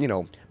put up,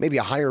 maybe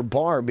a higher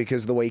bar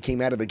because of the way he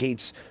came out of the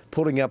gates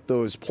putting up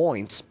those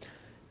points.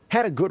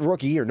 Had a good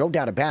rookie year, no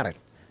doubt about it.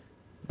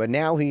 But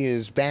now he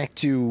is back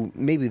to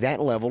maybe that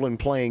level and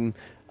playing,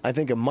 I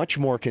think, a much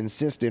more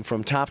consistent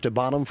from top to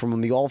bottom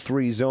from the all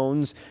three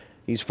zones.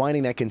 He's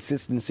finding that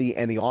consistency,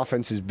 and the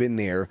offense has been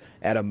there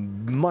at a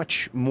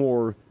much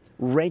more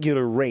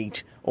regular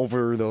rate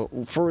over the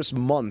first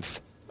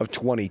month of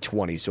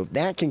 2020. So if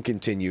that can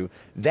continue,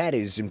 that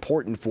is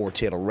important for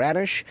Taylor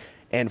Radish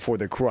and for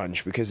the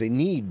Crunch, because they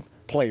need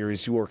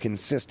players who are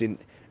consistent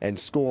and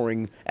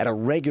scoring at a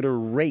regular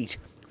rate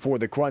for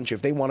the Crunch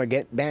if they want to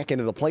get back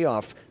into the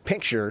playoff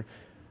picture.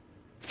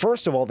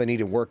 First of all, they need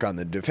to work on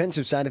the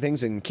defensive side of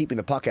things and keeping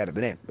the puck out of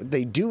the net. But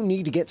they do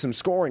need to get some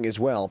scoring as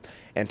well,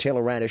 and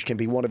Taylor Radish can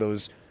be one of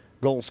those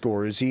goal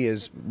scorers. He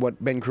is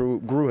what Ben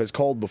Grew has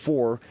called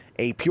before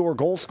a pure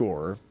goal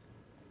scorer,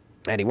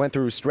 and he went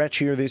through a stretch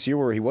here this year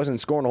where he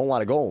wasn't scoring a whole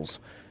lot of goals.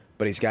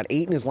 But he's got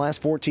 8 in his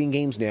last 14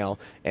 games now,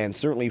 and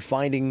certainly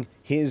finding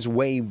his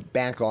way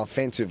back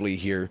offensively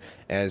here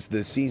as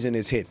the season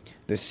has hit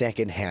the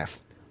second half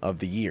of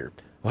the year.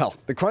 Well,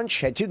 the Crunch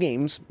had 2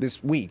 games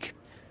this week.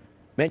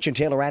 Mentioned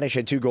Taylor Radish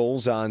had 2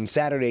 goals on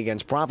Saturday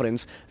against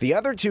Providence. The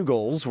other 2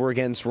 goals were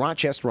against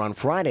Rochester on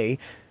Friday,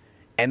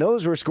 and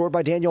those were scored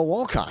by Daniel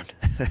Walcott.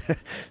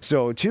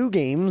 So 2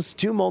 games,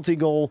 2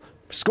 multi-goal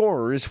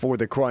scorers for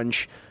the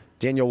Crunch.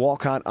 Daniel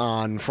Walcott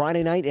on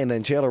Friday night, and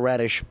then Taylor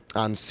Radish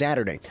on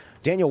Saturday.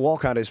 Daniel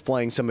Walcott is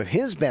playing some of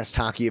his best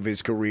hockey of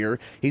his career.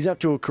 He's up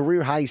to a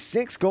career-high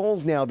 6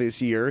 goals now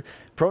this year,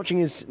 approaching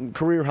his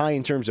career high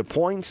in terms of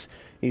points.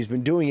 He's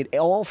been doing it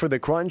all for the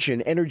Crunch,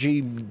 an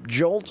energy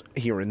jolt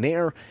here and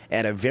there,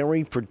 and a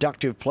very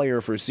productive player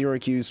for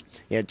Syracuse.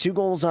 He had 2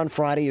 goals on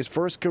Friday, his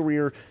first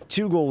career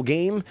 2-goal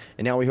game,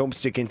 and now he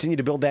hopes to continue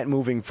to build that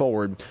moving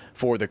forward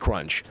for the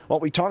Crunch. Well,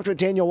 we talked with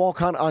Daniel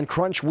Walcott on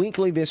Crunch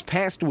Weekly this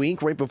past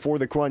week, right before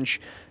the Crunch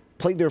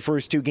played their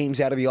first 2 games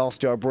out of the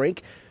All-Star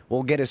break.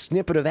 We'll get a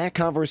snippet of that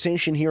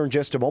conversation here in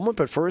just a moment,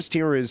 but first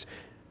here is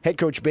head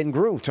coach Ben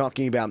Grew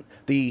talking about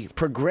the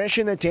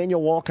progression that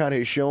Daniel Walcott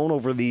has shown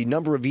over the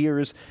number of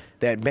years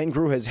that Ben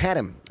Grew has had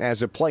him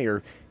as a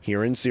player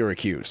here in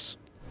Syracuse.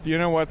 You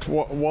know what,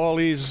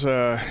 Wally's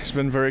he's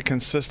been very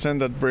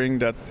consistent at bringing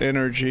that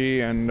energy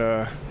and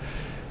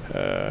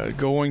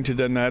going to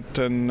the net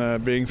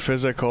and being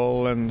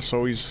physical, and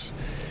so he's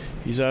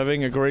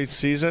having a great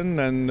season.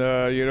 And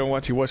you know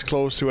what, he was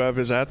close to have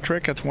his hat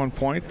trick at one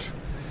point,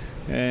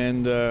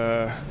 and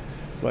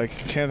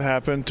can't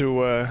happen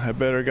to a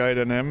better guy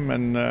than him,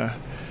 and I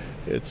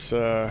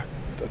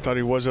thought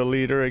he was a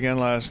leader again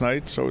last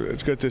night, so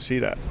it's good to see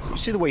that. You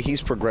see the way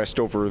he's progressed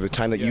over the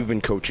time that you've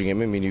been coaching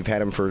him. I mean, you've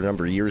had him for a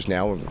number of years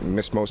now,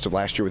 missed most of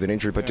last year with an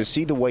injury, but to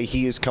see the way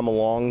he has come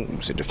along,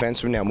 he's a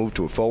defenseman, now moved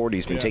to a forward,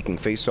 he's been taking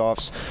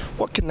face-offs.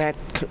 What can that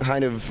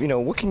kind of,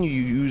 what can you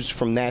use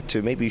from that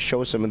to maybe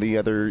show some of the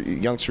other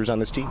youngsters on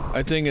this team?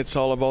 I think it's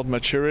all about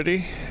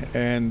maturity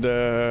and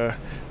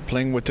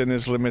playing within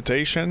his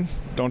limitation.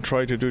 Don't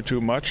try to do too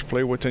much.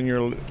 Play within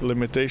your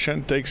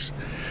limitation. Take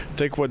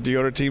what the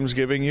other team's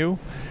giving you,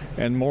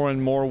 and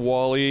more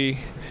Wally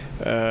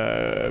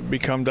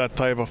become that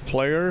type of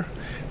player.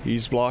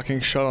 He's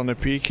blocking shot on the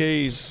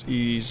PK.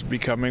 He's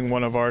becoming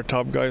one of our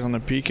top guys on the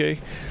PK.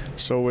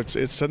 So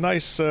it's a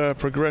nice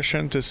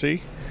progression to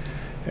see,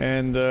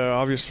 and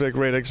obviously a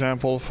great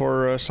example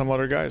for some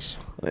other guys.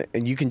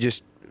 And you can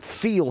just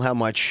feel how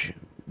much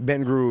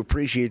Ben Grew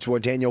appreciates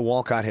what Daniel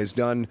Walcott has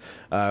done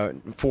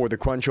for the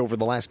Crunch over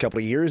the last couple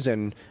of years,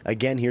 and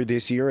again here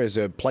this year as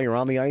a player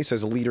on the ice,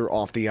 as a leader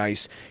off the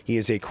ice. He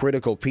is a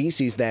critical piece.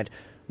 He's that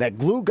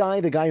glue guy,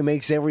 the guy who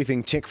makes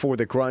everything tick for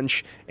the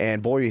Crunch,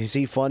 and boy, is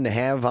he fun to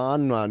have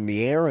on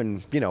the air.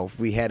 And,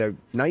 we had a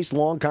nice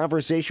long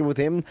conversation with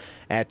him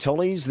at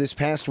Tully's this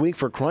past week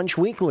for Crunch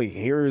Weekly.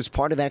 Here is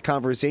part of that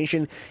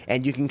conversation,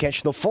 and you can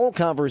catch the full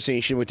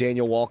conversation with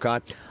Daniel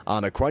Walcott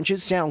on the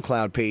Crunch's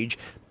SoundCloud page.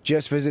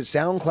 Just visit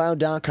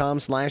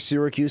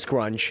soundcloud.com/Syracuse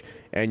Crunch,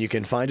 and you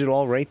can find it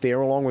all right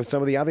there, along with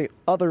some of the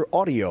other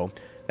audio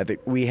that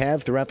we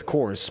have throughout the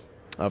course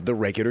of the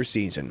regular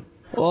season.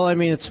 Well, I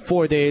mean, it's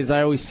 4 days.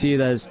 I always see it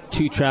as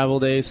 2 travel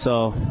days,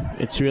 so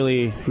it's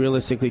really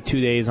realistically 2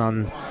 days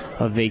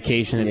of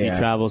vacation if you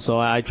travel. So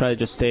I try to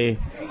just stay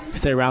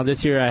around.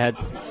 This year I had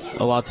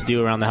a lot to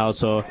do around the house,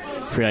 so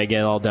I get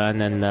it all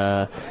done. And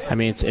I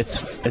mean,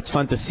 it's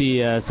fun to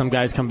see some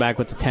guys come back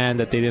with the tan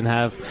that they didn't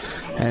have,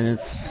 and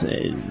it's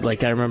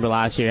like I remember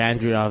last year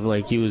Andrew,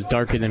 he was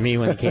darker than me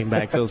when he came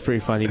back, so it was pretty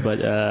funny.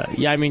 But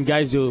I mean,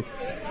 guys do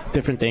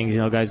different things.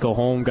 Guys go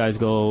home, guys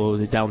go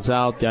down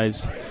south,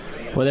 guys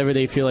whatever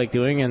they feel like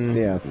doing,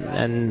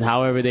 and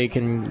however they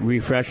can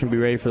refresh and be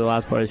ready for the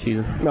last part of the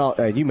season. Now,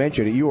 you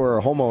mentioned it. You were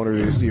a homeowner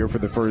this year for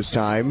the first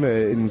time,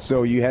 and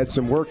so you had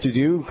some work to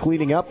do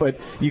cleaning up, but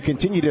you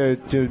continue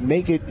to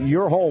make it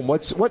your home.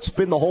 What's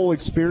been the whole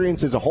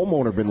experience as a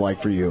homeowner been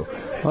like for you?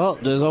 Well,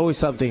 there's always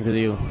something to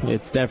do.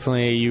 It's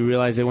definitely, you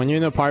realize that when you're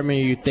in an apartment,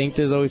 you think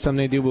there's always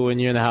something to do, but when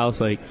you're in the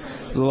house, like,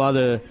 there's a lot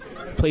of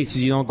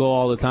places you don't go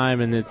all the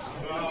time, and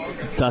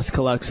dust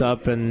collects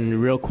up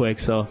and real quick,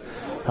 so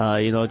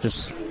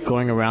just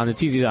going around.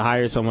 It's easy to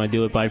hire someone to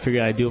do it, but I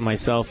figured I'd do it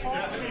myself.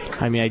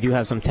 I mean, I do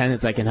have some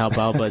tenants I can help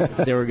out,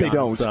 but they were gone. They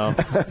don't. So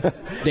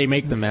they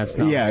make the mess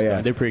now.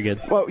 Yeah. They're pretty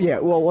good.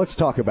 Well, let's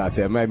talk about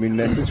them. I mean,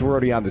 since we're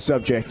already on the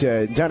subject,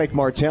 Danik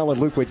Martel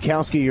and Luke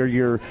Witkowski are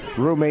your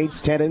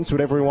roommates, tenants,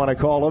 whatever you want to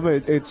call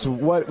them. It's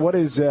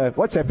what's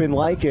that been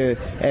like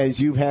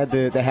as you've had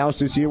the house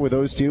this year with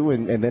those two,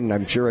 and then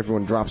I'm sure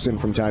everyone drops in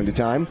from time to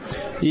time.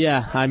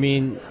 Yeah, I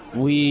mean,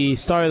 we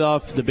started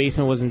off, the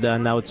basement wasn't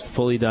done. Now it's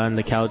fully done.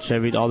 The couch,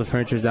 all the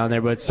furniture's down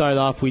there. But it started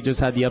off, we just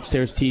had the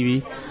upstairs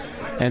TV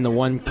and the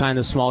one kind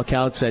of small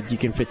couch that you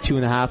can fit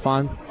 2.5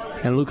 on.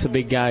 And Luke's a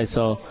big guy,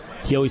 so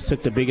he always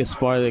took the biggest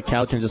part of the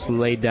couch and just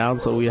laid down.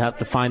 So we'd have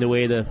to find a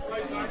way to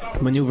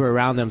maneuver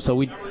around him. So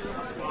we'd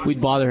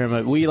bother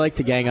him. We like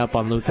to gang up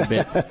on Luke a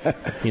bit.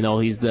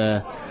 He's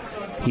the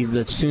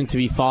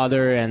soon-to-be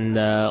father and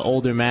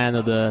older man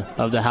of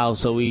the house.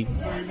 So we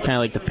kind of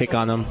like to pick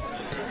on him.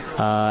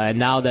 And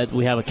now that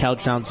we have a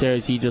couch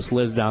downstairs, he just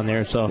lives down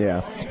there. So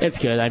It's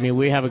good. I mean,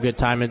 we have a good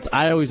time.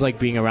 I always like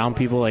being around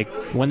people. Like,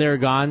 when they're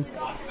gone,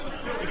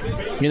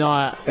 get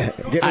a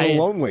little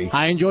lonely.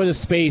 I enjoy the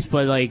space,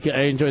 but I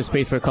enjoy the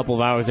space for a couple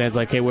of hours, and it's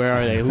like, hey, where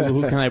are they?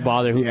 Who can I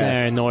bother? Who can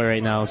I annoy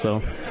right now?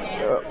 So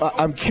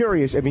I'm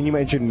curious. I mean, you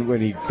mentioned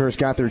when he first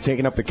got there,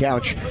 taking up the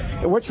couch.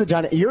 What's the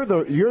dynamic? You're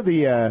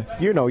the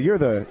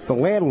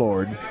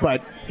landlord,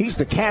 but he's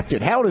the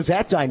captain. How does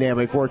that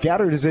dynamic work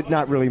out, or does it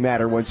not really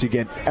matter once you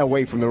get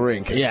away from the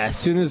rink? Yeah, as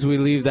soon as we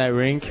leave that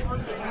rink,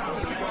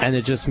 and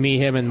it's just me,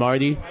 him, and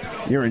Marty,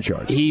 you're in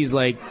charge. He's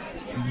like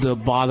the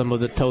bottom of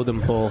the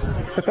totem pole.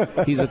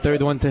 He's the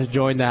third one to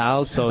join the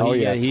house, so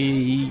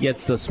he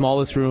gets the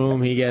smallest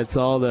room. He gets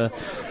all the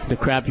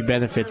crappy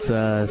benefits.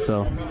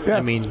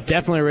 I mean,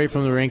 definitely right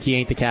from the rink, he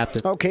ain't the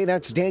captain. Okay,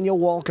 that's Daniel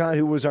Walcott,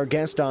 who was our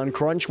guest on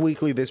Crunch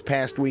Weekly this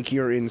past week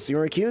here in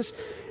Syracuse.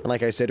 And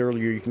like I said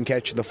earlier, you can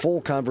catch the full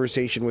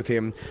conversation with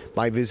him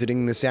by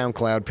visiting the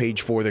SoundCloud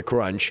page for The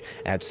Crunch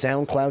at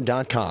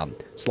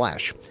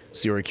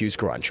soundcloud.com/Syracuse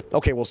Crunch.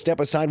 Okay, we'll step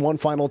aside one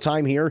final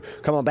time here.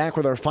 Coming back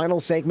with our final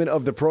segment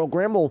of the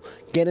program. We'll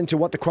get into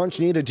what the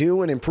Crunch need to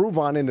do and improve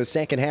on in the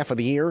second half of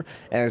the year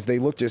as they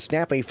look to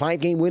snap a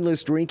 5-game winless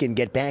streak and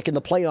get back in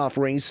the playoff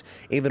race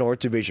in the North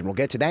Division. We'll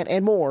get to that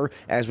and more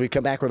as we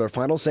come back with our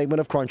final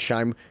segment of Crunch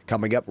Time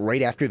coming up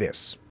right after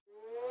this.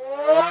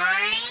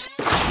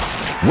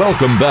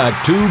 Welcome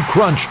back to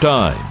Crunch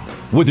Time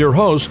with your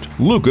host,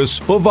 Lucas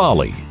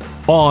Favali,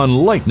 on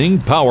Lightning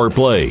Power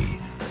Play.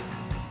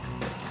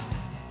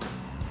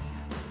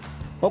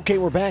 Okay,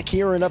 we're back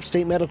here in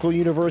Upstate Medical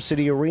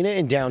University Arena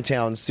in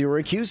downtown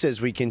Syracuse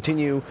as we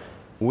continue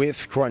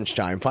with Crunch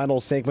Time. Final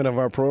segment of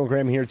our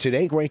program here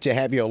today. Great to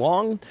have you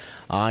along.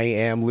 I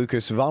am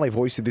Lucas Favali,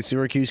 voice of the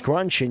Syracuse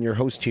Crunch, and your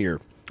host here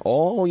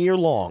all year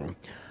long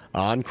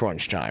on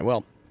Crunch Time.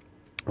 Well,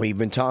 we've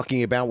been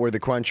talking about where the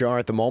Crunch are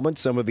at the moment,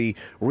 some of the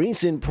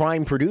recent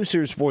prime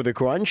producers for the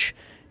Crunch.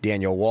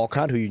 Daniel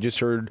Walcott, who you just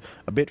heard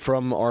a bit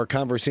from our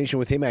conversation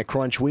with him at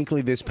Crunch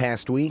Weekly this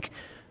past week.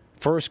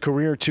 First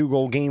career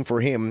 2-goal game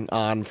for him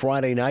on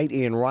Friday night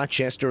in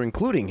Rochester,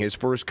 including his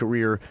first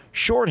career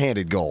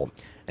shorthanded goal.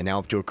 And now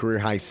up to a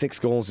career-high 6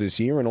 goals this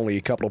year and only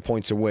a couple of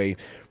points away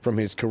from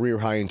his career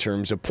high in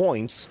terms of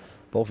points.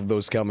 Both of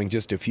those coming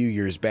just a few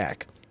years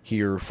back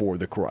here for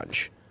the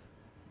Crunch.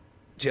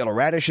 Taylor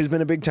Radish has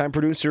been a big-time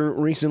producer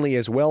recently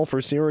as well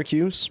for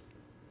Syracuse.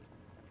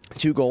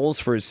 2 goals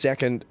for his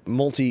second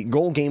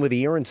multi-goal game of the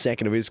year and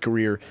second of his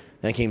career.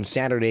 That came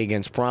Saturday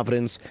against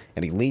Providence,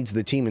 and he leads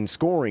the team in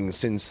scoring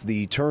since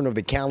the turn of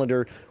the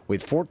calendar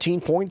with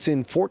 14 points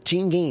in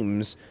 14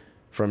 games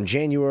from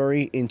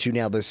January into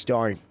now the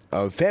start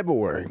of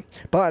February.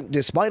 But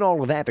despite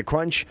all of that, the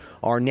Crunch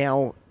are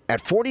now at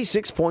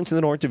 46 points in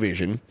the North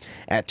Division,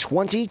 at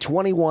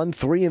 20-21,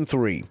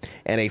 3-3,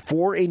 and a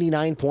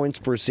 .489 points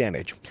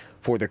percentage.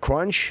 For the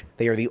Crunch,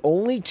 they are the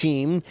only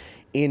team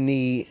in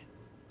the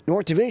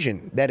North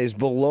Division that is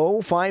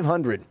below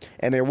 500,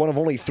 and they're one of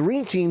only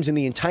 3 teams in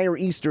the entire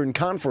Eastern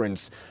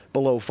Conference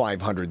below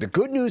 500. The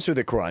good news for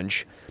the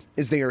Crunch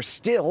is they are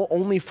still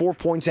only 4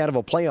 points out of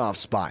a playoff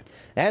spot.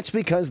 That's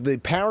because the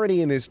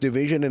parity in this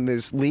division and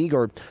this league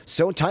are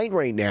so tight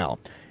right now.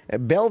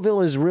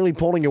 Belleville is really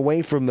pulling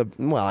away from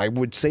I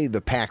would say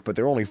the pack, but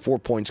they're only 4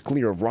 points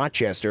clear of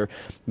Rochester.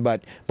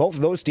 But both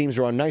of those teams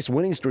are on nice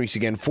winning streaks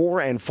again,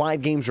 4 and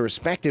 5 games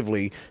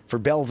respectively for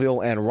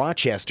Belleville and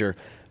Rochester.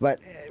 But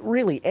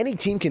really, any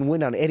team can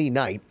win on any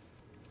night,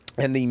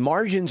 and the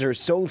margins are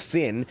so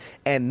thin,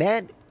 and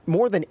that,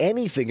 more than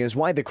anything, is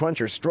why the Crunch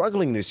are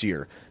struggling this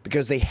year,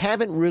 because they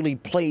haven't really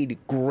played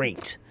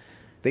great.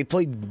 They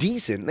played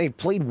decent. They've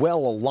played well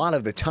a lot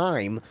of the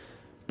time,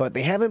 but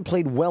they haven't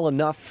played well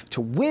enough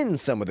to win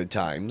some of the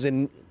times.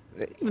 And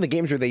even the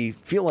games where they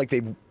feel like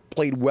they've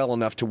played well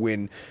enough to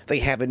win, they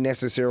haven't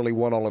necessarily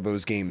won all of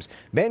those games.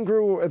 Ben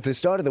Grew at the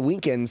start of the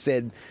weekend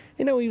said,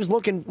 he was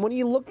looking, when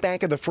you look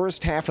back at the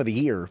first half of the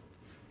year,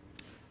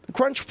 the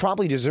Crunch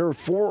probably deserve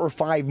 4 or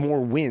 5 more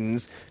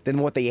wins than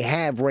what they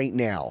have right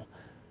now.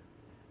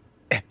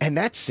 And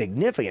that's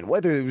significant.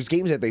 Whether it was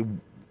games that they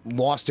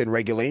lost in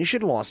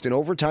regulation, lost in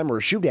overtime, or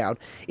a shootout,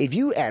 if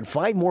you add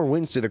 5 more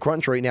wins to the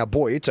Crunch right now,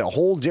 boy, it's a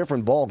whole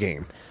different ball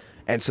game.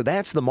 And so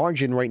that's the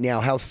margin right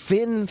now, how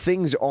thin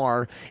things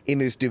are in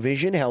this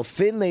division, how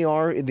thin they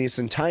are in this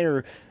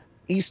entire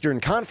Eastern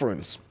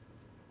Conference.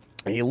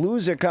 And you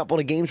lose a couple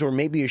of games where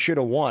maybe you should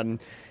have won,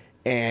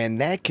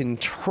 and that can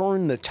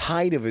turn the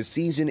tide of a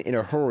season in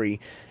a hurry.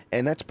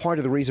 And that's part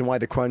of the reason why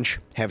the Crunch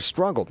have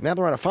struggled. Now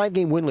they're on a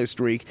 5-game winless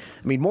streak.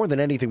 I mean, more than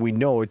anything we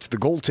know, it's the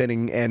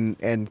goaltending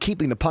and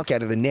keeping the puck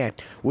out of the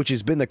net, which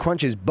has been the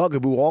Crunch's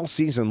bugaboo all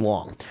season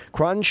long.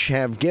 Crunch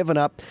have given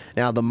up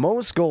now the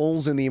most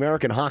goals in the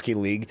American Hockey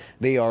League.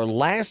 They are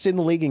last in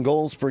the league in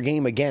goals per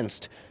game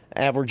against,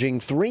 averaging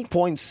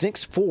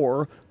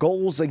 3.64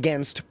 goals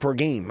against per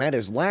game. That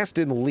is last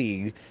in the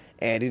league.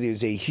 And it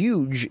is a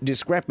huge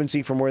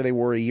discrepancy from where they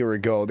were a year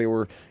ago. They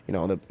were,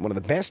 one of the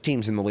best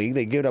teams in the league.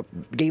 They gave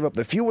up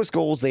the fewest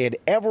goals they had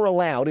ever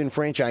allowed in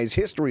franchise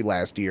history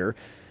last year.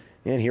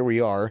 And here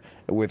we are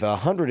with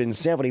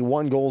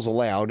 171 goals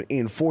allowed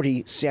in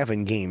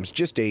 47 games.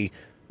 Just a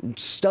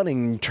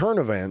stunning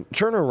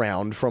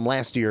turnaround from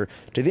last year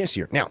to this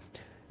year. Now,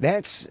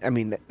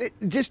 it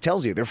just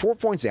tells you they're 4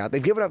 points out.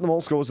 They've given up the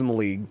most goals in the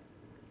league.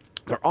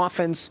 Their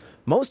offense,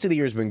 most of the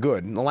year, has been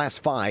good in the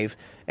last 5,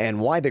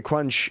 and why the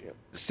Crunch,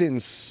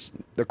 since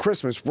the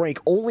Christmas break,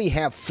 only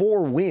have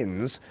 4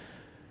 wins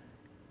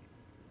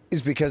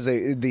is because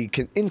the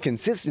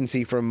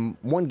inconsistency from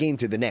one game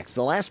to the next.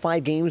 The last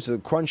 5 games, the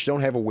Crunch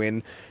don't have a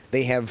win.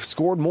 They have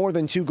scored more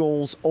than 2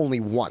 goals only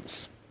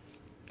once.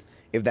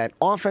 If that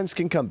offense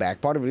can come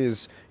back, part of it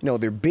is,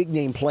 their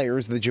big-name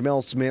players, the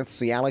Jamel Smiths,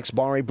 the Alex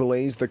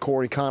Barré-Boulets, the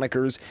Corey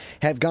Conakers,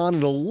 have gone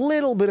in a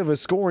little bit of a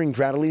scoring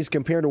drought, at least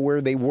compared to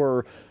where they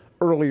were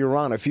earlier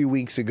on a few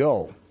weeks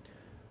ago.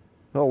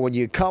 Well, when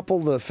you couple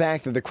the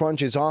fact that the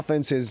Crunch's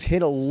offense has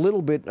hit a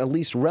little bit, at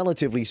least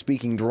relatively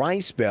speaking, dry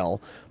spell,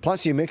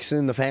 plus you mix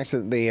in the fact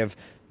that they have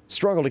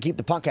struggled to keep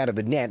the puck out of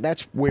the net,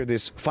 that's where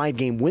this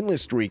 5-game winless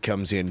streak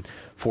comes in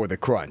for the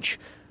Crunch.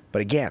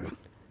 But again,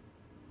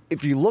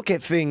 if you look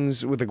at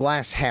things with the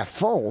glass half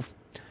full,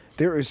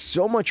 there is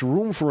so much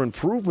room for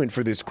improvement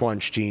for this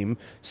Crunch team,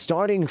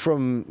 starting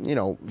from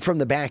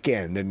the back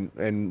end.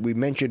 And we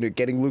mentioned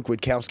getting Luke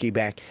Witkowski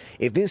back.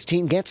 If this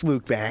team gets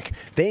Luke back,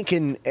 they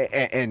can,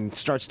 and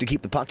starts to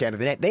keep the puck out of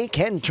the net, they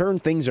can turn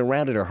things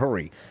around in a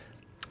hurry.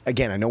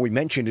 Again, I know we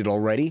mentioned it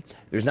already.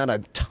 There's not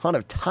a ton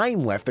of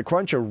time left. The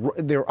Crunch,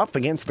 they're up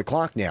against the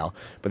clock now,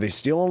 but they're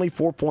still only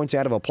 4 points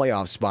out of a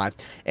playoff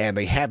spot, and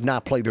they have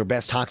not played their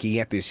best hockey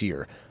yet this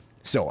year.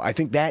 So I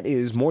think that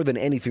is, more than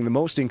anything, the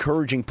most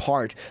encouraging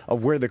part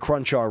of where the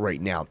Crunch are right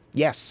now.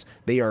 Yes,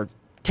 they are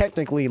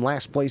technically in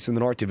last place in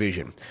the North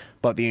Division,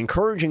 but the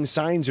encouraging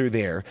signs are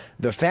there.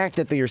 The fact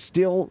that they are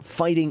still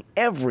fighting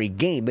every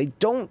game. They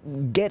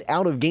don't get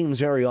out of games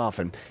very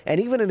often.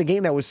 And even in a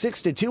game that was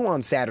 6-2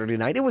 on Saturday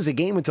night, it was a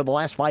game until the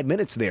last 5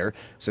 minutes there.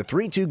 It's a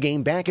 3-2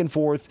 game, back and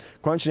forth.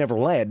 Crunch never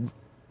led.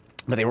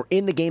 But they were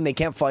in the game. They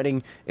kept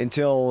fighting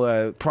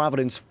until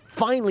Providence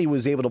finally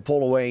was able to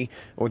pull away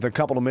with a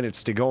couple of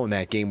minutes to go in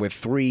that game with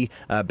 3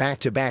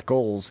 back-to-back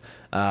goals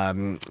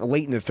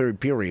late in the third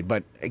period.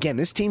 But again,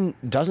 this team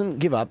doesn't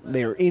give up.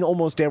 They're in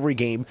almost every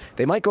game.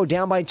 They might go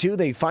down by 2.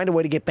 They find a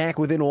way to get back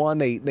within 1.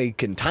 They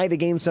can tie the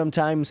game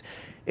sometimes.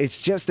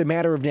 It's just a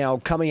matter of now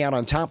coming out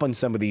on top on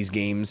some of these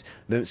games,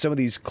 some of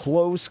these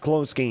close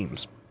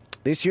games.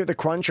 This year, the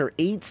Crunch are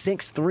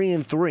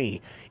 8-6-3-3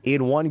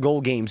 in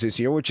 1-goal games this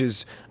year, which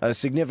is a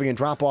significant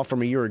drop-off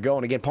from a year ago.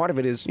 And again, part of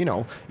it is,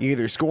 you're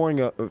either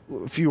scoring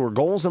fewer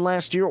goals than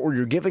last year or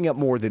you're giving up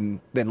more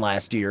than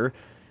last year.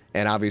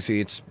 And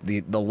obviously, it's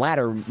the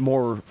latter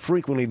more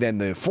frequently than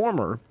the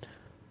former.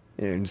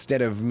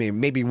 Instead of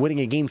maybe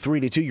winning a game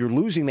 3-2, you're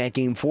losing that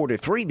game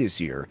 4-3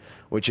 this year,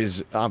 which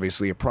is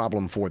obviously a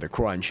problem for the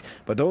Crunch.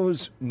 But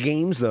those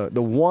games, the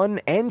 1-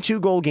 and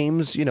 2-goal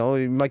games, you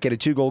might get a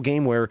 2-goal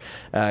game where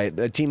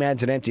a team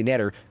adds an empty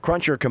netter.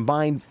 Crunch are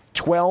combined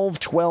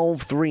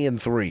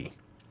 12-3-3.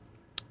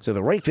 So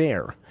they're right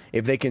there.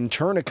 If they can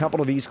turn a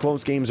couple of these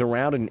close games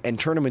around and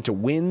turn them into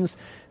wins,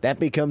 that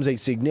becomes a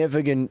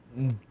significant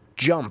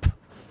jump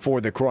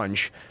for the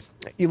Crunch.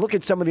 You look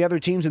at some of the other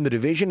teams in the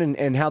division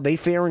and how they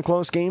fare in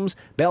close games.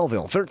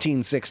 Belleville,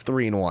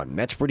 13-6-3-1.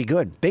 That's pretty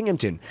good.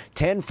 Binghamton,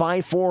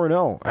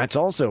 10-5-4-0. That's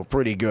also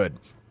pretty good.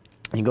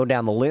 You go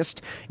down the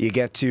list, you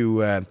get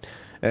to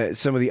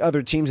some of the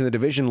other teams in the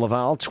division.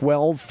 Laval,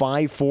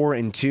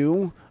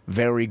 12-5-4-2.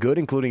 Very good,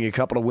 including a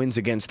couple of wins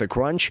against the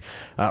Crunch.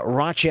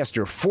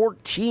 Rochester,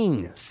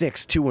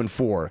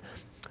 14-6-2-4.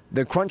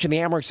 The Crunch and the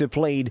Amerks have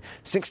played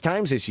 6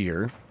 times this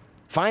year.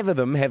 5 of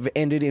them have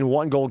ended in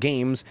 1-goal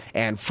games,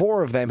 and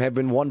 4 of them have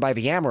been won by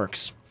the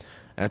Amherst.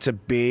 That's a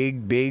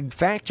big, big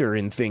factor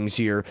in things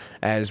here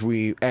as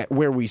at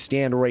where we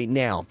stand right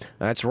now.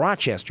 That's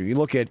Rochester. You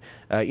look at,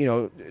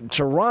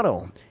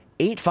 Toronto,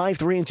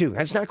 8-5-3-2.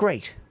 That's not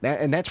great.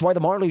 And that's why the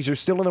Marlies are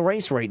still in the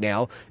race right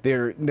now.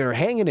 They're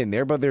hanging in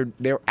there, but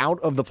they're out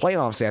of the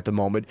playoffs at the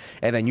moment.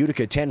 And then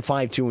Utica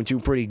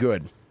 10-5-2-2, pretty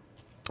good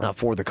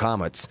for the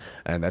Comets,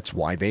 and that's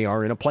why they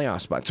are in a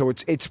playoff spot. So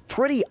it's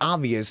pretty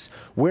obvious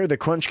where the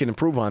Crunch can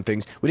improve on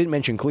things. We didn't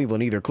mention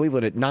Cleveland either.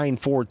 Cleveland at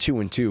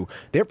 9-4-2-2.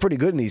 They're pretty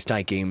good in these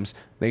tight games.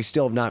 They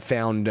still have not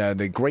found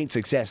the great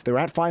success. They're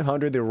at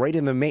 500. They're right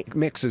in the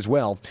mix as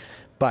well.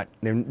 But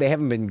they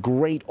haven't been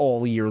great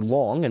all year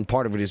long, and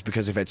part of it is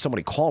because they've had so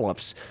many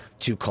call-ups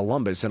to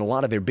Columbus, and a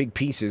lot of their big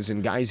pieces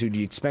and guys who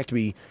you expect to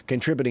be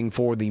contributing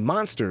for the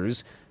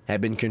Monsters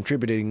have been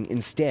contributing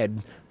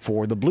instead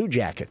for the Blue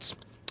Jackets.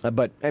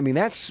 But, I mean,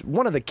 that's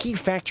one of the key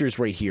factors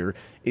right here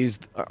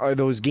are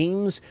those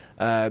games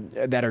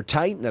that are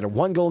tight, that are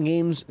 1-goal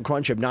games. The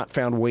Crunch have not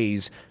found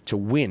ways to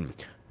win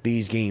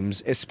these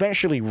games,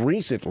 especially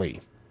recently.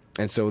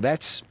 And so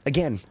that's,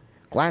 again,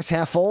 glass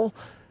half full.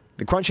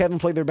 The Crunch haven't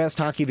played their best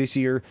hockey this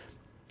year,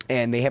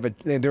 and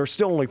they're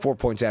still only 4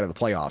 points out of the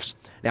playoffs.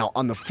 Now,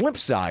 on the flip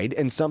side,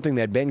 and something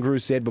that Ben Grew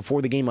said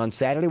before the game on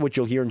Saturday, which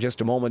you'll hear in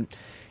just a moment,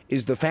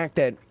 is the fact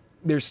that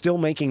they're still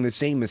making the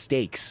same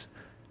mistakes.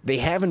 They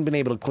haven't been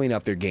able to clean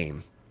up their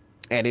game,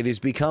 and it has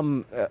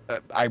become,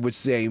 I would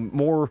say,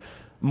 more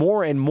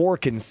and more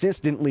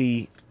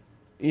consistently,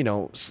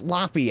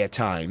 sloppy at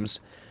times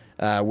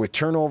with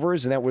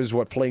turnovers, and that was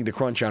what plagued the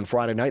Crunch on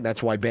Friday night.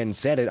 That's why Ben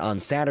said it on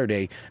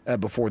Saturday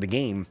before the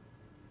game.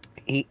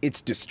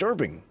 It's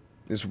disturbing,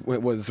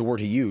 was the word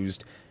he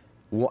used,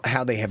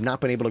 how they have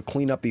not been able to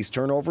clean up these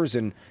turnovers,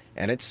 and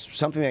it's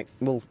something that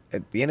will,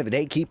 at the end of the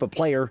day, keep a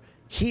player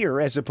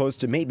here as opposed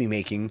to maybe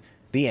making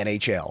the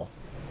NHL.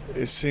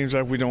 It seems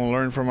like we don't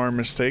learn from our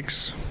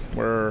mistakes.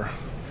 We're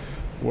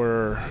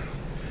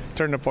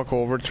turn the puck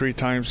over 3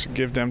 times,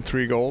 give them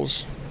 3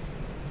 goals.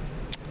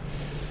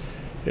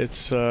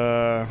 It's we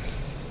have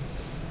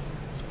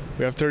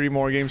 30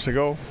 more games to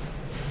go,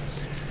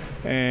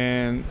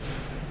 and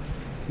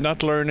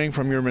not learning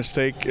from your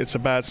mistake, it's a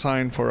bad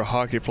sign for a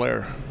hockey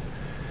player,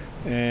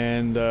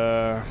 and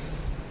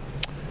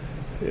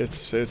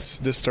it's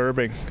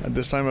disturbing at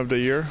this time of the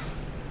year.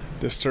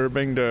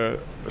 Disturbing the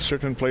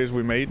certain plays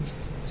we made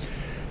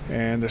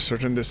and a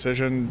certain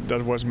decision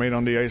that was made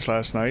on the ice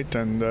last night,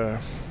 and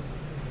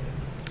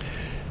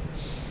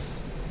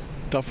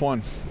tough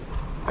one.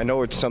 I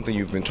know it's something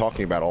you've been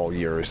talking about all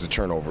year is the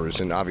turnovers,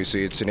 and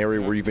obviously it's an area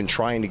where you've been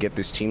trying to get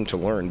this team to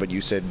learn, but you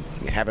said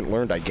you haven't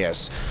learned, I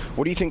guess.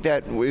 What do you think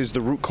that is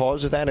the root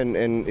cause of that, and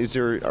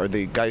are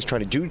the guys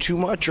trying to do too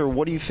much, or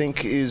what do you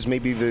think is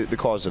maybe the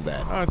cause of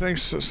that? I think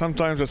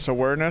sometimes it's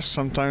awareness,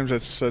 sometimes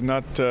it's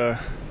not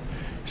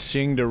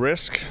seeing the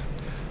risk,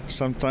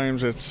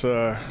 sometimes it's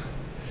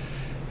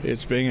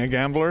being a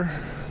gambler.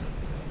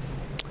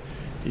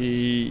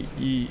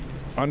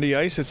 On the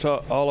ice, it's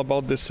all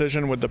about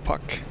decision with the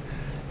puck.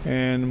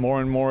 And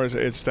more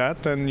it's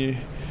that. And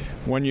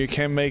when you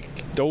can make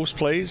those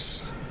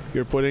plays,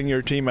 you're putting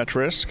your team at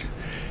risk.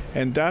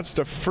 And that's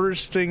the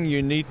first thing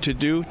you need to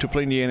do to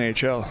play in the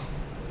NHL.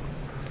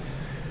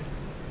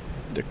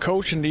 The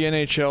coach in the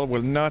NHL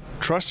will not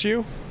trust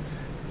you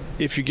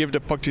if you give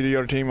the puck to the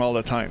other team all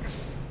the time.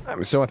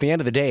 So at the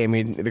end of the day, I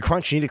mean, the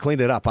Crunch need to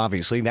clean it up,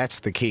 obviously. That's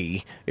the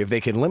key. If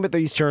they can limit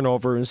these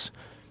turnovers,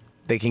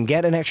 they can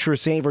get an extra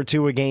save or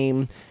 2 a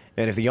game,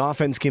 and if the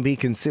offense can be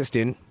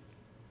consistent,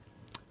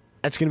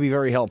 that's going to be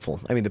very helpful.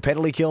 I mean, the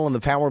penalty kill and the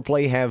power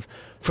play have,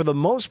 for the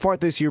most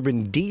part this year,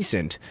 been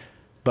decent.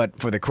 But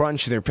for the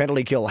Crunch, their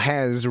penalty kill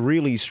has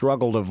really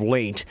struggled of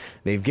late.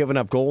 They've given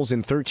up goals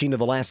in 13 of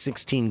the last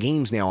 16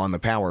 games now on the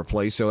power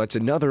play. So that's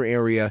another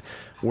area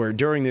where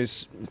during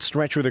this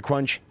stretch where the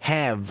Crunch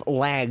have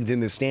lagged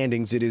in the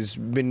standings, it has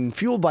been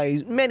fueled by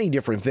many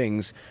different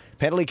things.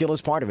 Penalty kill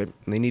is part of it,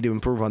 and they need to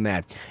improve on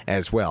that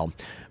as well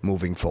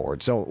moving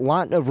forward. So a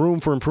lot of room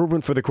for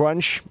improvement for the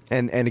Crunch.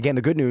 And again,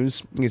 the good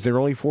news is they're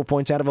only 4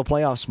 points out of a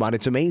playoff spot.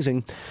 It's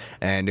amazing.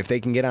 And if they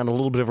can get on a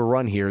little bit of a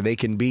run here, they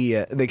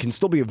can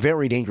still be a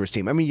very dangerous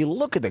team. I mean, you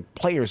look at the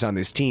players on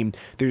this team,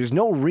 there's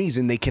no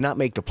reason they cannot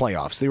make the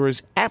playoffs. There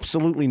is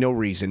absolutely no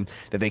reason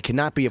that they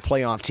cannot be a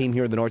playoff team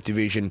here in the North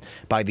Division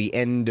by the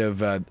end of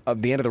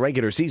the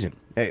regular season.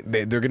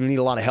 They're going to need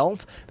a lot of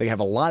help. They have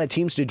a lot of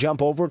teams to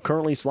jump over,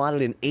 currently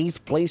slotted in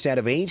 8th place out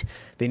of 8.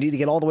 They need to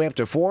get all the way up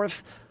to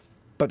 4th,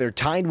 but they're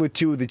tied with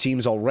 2 of the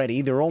teams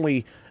already. They're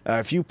only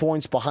a few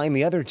points behind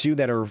the other 2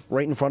 that are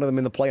right in front of them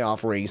in the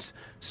playoff race.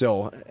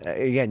 So,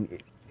 again,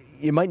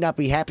 you might not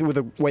be happy with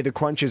the way the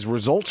Crunch's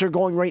results are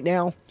going right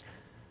now,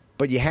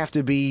 but you have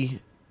to be,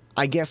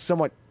 I guess,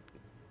 somewhat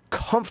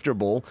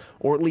comfortable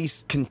or at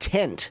least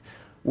content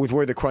with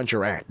where the Crunch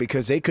are at,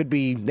 because they could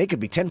be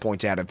 10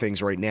 points out of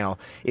things right now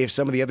if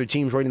some of the other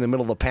teams right in the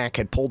middle of the pack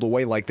had pulled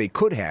away like they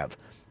could have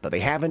but they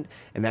haven't,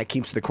 and that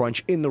keeps the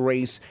Crunch in the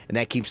race, and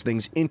that keeps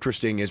things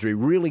interesting as we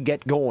really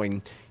get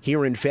going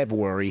here in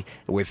February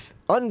with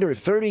under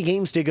 30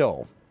 games to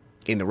go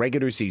in the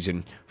regular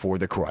season for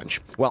the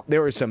Crunch. Well,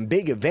 there are some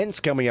big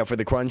events coming up for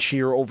the Crunch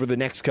here over the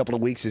next couple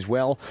of weeks as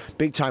well.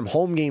 Big-time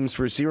home games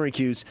for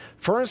Syracuse.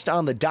 First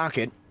on the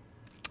docket,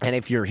 and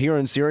if you're here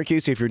in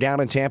Syracuse, if you're down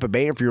in Tampa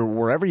Bay, if you're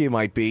wherever you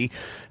might be,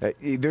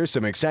 there's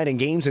some exciting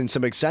games and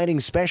some exciting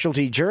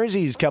specialty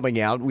jerseys coming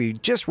out. We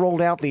just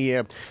rolled out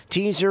the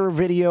teaser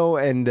video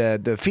and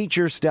the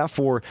feature stuff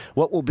for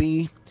what will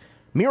be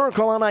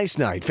Miracle on Ice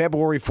Night,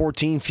 February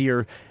 14th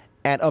here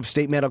at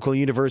Upstate Medical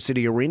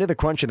University Arena. The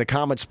Crunch and the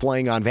Comets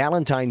playing on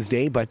Valentine's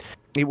Day, but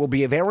it will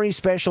be a very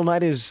special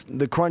night as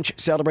the Crunch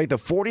celebrate the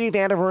 40th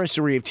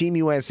anniversary of Team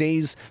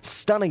USA's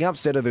stunning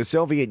upset of the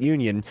Soviet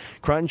Union.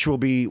 Crunch will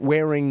be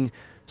wearing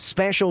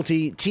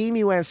specialty Team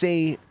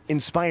USA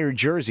inspired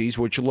jerseys,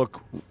 which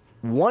look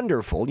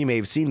wonderful. You may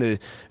have seen the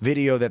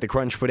video that the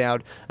Crunch put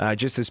out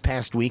just this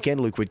past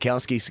weekend. Luke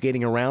Witkowski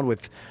skating around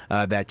with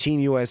that Team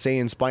USA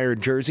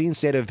inspired jersey.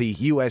 Instead of the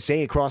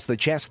USA across the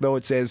chest, though,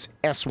 it says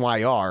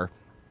SYR.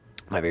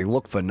 They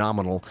look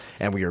phenomenal,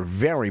 and we are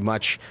very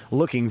much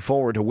looking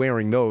forward to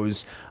wearing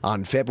those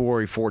on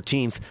February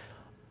 14th.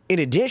 In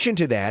addition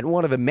to that,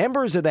 one of the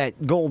members of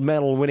that gold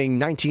medal winning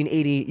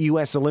 1980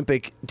 U.S.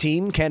 Olympic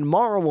team, Ken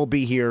Morrow, will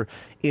be here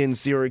in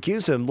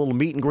Syracuse. A little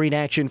meet and greet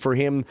action for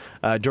him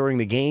during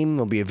the game.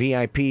 There'll be a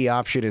VIP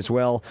option as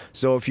well.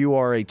 So if you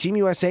are a Team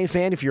USA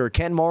fan, if you're a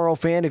Ken Morrow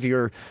fan, if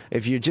you're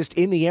just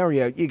in the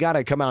area, you got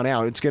to come on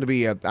out. It's going to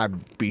be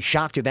I'd be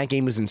shocked if that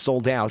game isn't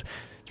sold out.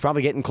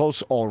 Probably getting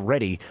close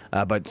already,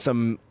 but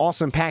some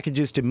awesome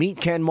packages to meet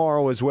Ken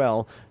Morrow as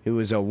well, who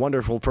is a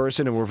wonderful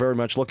person, and we're very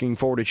much looking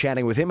forward to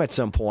chatting with him at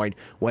some point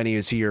when he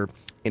is here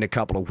in a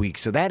couple of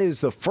weeks. So that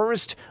is the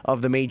first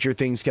of the major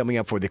things coming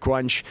up for the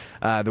Crunch.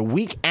 The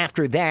week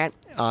after that,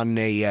 on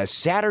a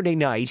Saturday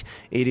night,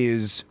 it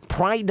is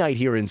Pride Night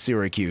here in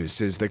Syracuse,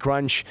 as the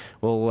Crunch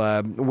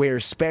will wear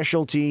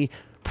specialty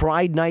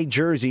Pride Night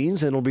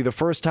jerseys, and it'll be the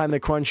first time the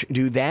Crunch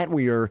do that.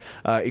 We are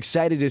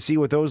excited to see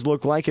what those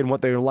look like and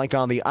what they're like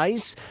on the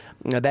ice.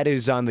 That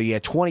is on the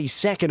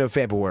 22nd of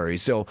February,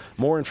 so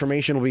more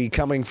information will be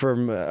coming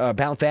from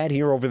about that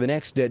here over the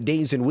next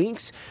days and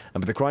weeks.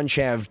 But the Crunch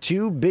have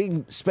two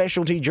big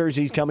specialty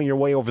jerseys coming your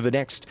way over the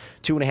next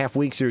 2.5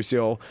 weeks or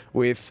so,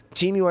 with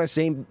Team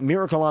USA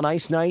Miracle on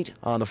Ice Night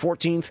on the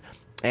 14th,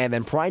 and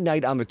then Pride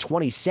Night on the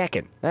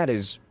 22nd.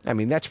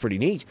 That's pretty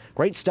neat.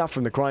 Great stuff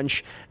from the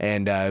Crunch,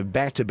 and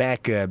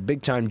back-to-back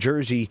big-time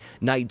jersey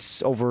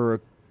nights over a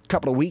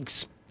couple of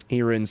weeks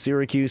here in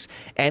Syracuse.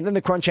 And then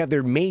the Crunch have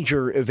their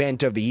major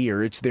event of the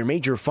year. It's their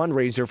major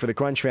fundraiser for the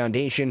Crunch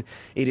Foundation.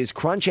 It is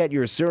Crunch at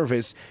Your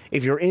Service.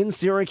 If you're in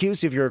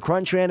Syracuse, if you're a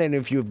Crunch fan, and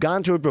if you've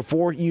gone to it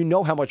before, you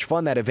know how much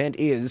fun that event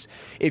is.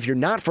 If you're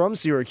not from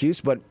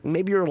Syracuse, but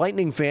maybe you're a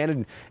Lightning fan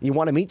and you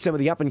want to meet some of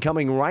the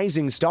up-and-coming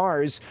rising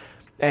stars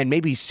and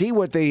maybe see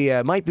what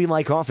they might be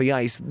like off the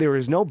ice, there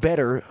is no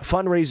better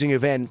fundraising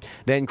event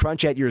than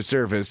Crunch at Your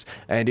Service,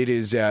 and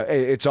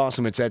it's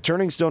awesome. It's at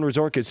Turning Stone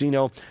Resort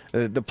Casino.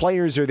 The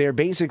players are there.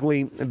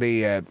 Basically,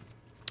 they're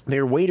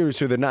waiters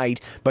for the night,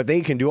 but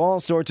they can do all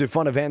sorts of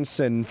fun events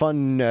and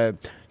fun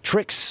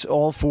tricks,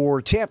 all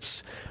for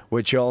tips,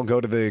 which all go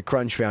to the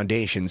Crunch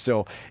Foundation.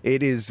 So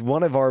it is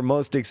one of our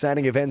most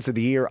exciting events of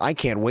the year. I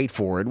can't wait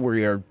for it.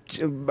 We are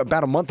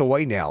about a month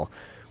away now.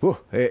 Whew,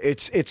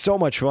 it's so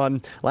much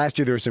fun. Last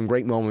year there were some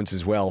great moments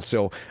as well.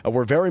 So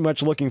we're very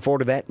much looking forward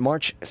to that.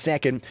 March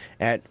 2nd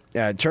at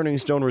Turning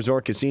Stone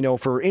Resort Casino.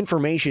 For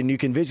information, you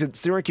can visit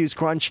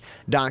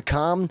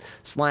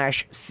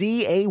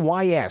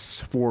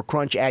SyracuseCrunch.com/CAYS for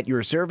Crunch at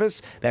Your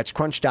Service. That's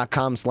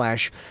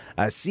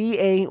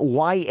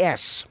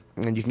crunch.com/CAYS.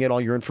 And you can get all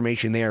your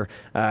information there.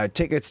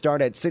 Tickets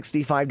start at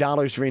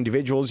 $65 for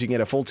individuals. You can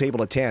get a full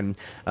table of 10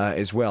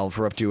 as well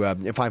for up to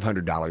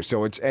 $500.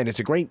 So it's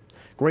a great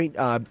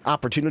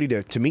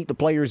opportunity to meet the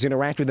players,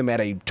 interact with them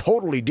at a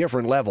totally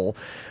different level,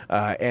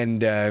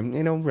 and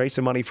raise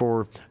some money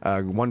for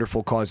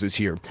wonderful causes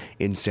here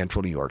in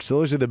Central New York. So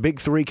those are the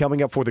big three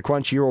coming up for the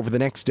Crunch here over the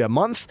next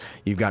month.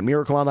 You've got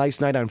Miracle on Ice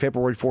Night on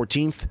February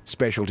 14th,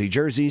 specialty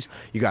jerseys.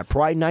 You got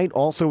Pride Night,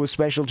 also with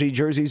specialty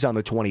jerseys, on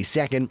the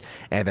 22nd,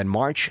 and then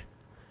March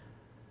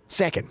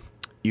 2nd.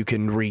 You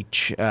can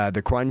reach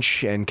the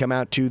Crunch and come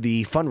out to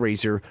the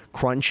fundraiser,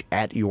 Crunch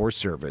at Your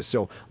Service.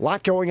 So a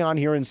lot going on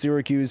here in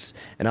Syracuse,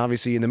 and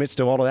obviously in the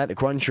midst of all of that, the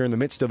Crunch are in the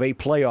midst of a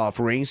playoff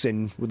race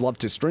and would love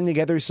to string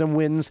together some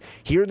wins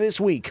here this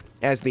week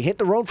as they hit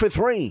the road for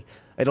 3.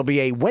 It'll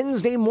be a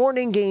Wednesday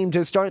morning game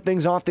to start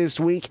things off this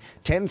week.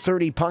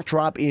 10:30 puck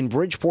drop in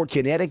Bridgeport,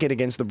 Connecticut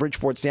against the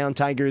Bridgeport Sound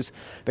Tigers.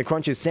 The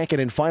Crunch's second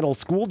and final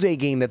school day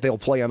game that they'll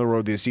play on the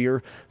road this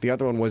year. The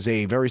other one was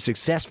a very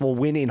successful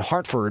win in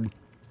Hartford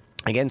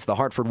against the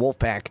Hartford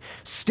Wolfpack.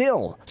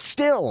 Still,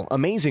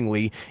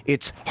 amazingly,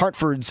 it's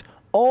Hartford's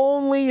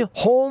only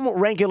home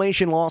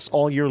regulation loss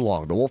all year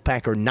long. The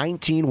Wolfpack are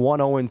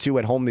 19-1-0-2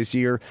 at home this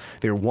year.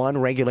 Their one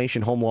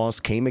regulation home loss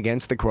came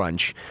against the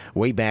Crunch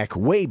way back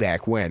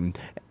when,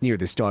 near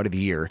the start of the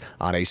year,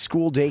 on a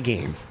school day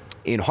game.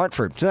 in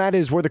Hartford. So that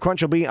is where the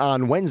Crunch will be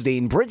on Wednesday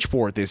in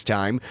Bridgeport this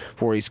time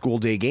for a school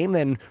day game.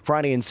 Then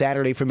Friday and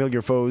Saturday,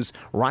 familiar foes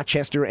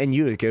Rochester and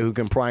Utica, who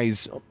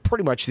comprise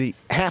pretty much the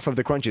half of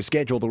the Crunch's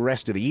schedule the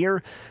rest of the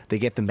year. They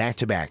get them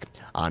back-to-back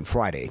on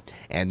Friday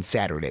and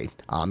Saturday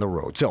on the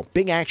road. So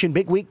big action,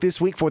 big week this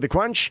week for the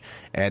Crunch,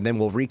 and then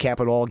we'll recap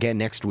it all again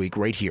next week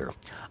right here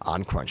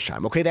on Crunch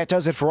Time. Okay, that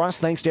does it for us.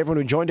 Thanks to everyone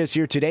who joined us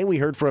here today. We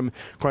heard from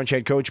Crunch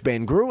head coach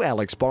Ben Grew,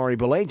 Alex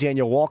Barry-Belay,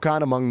 Daniel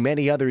Walcott, among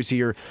many others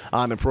here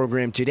on the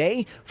program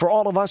today. For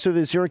all of us with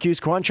the Syracuse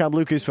Crunch, I'm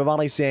Lucas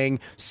Favale saying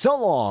so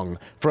long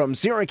from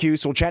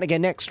Syracuse. We'll chat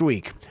again next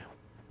week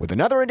with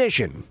another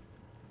edition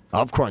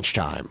of Crunch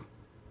Time.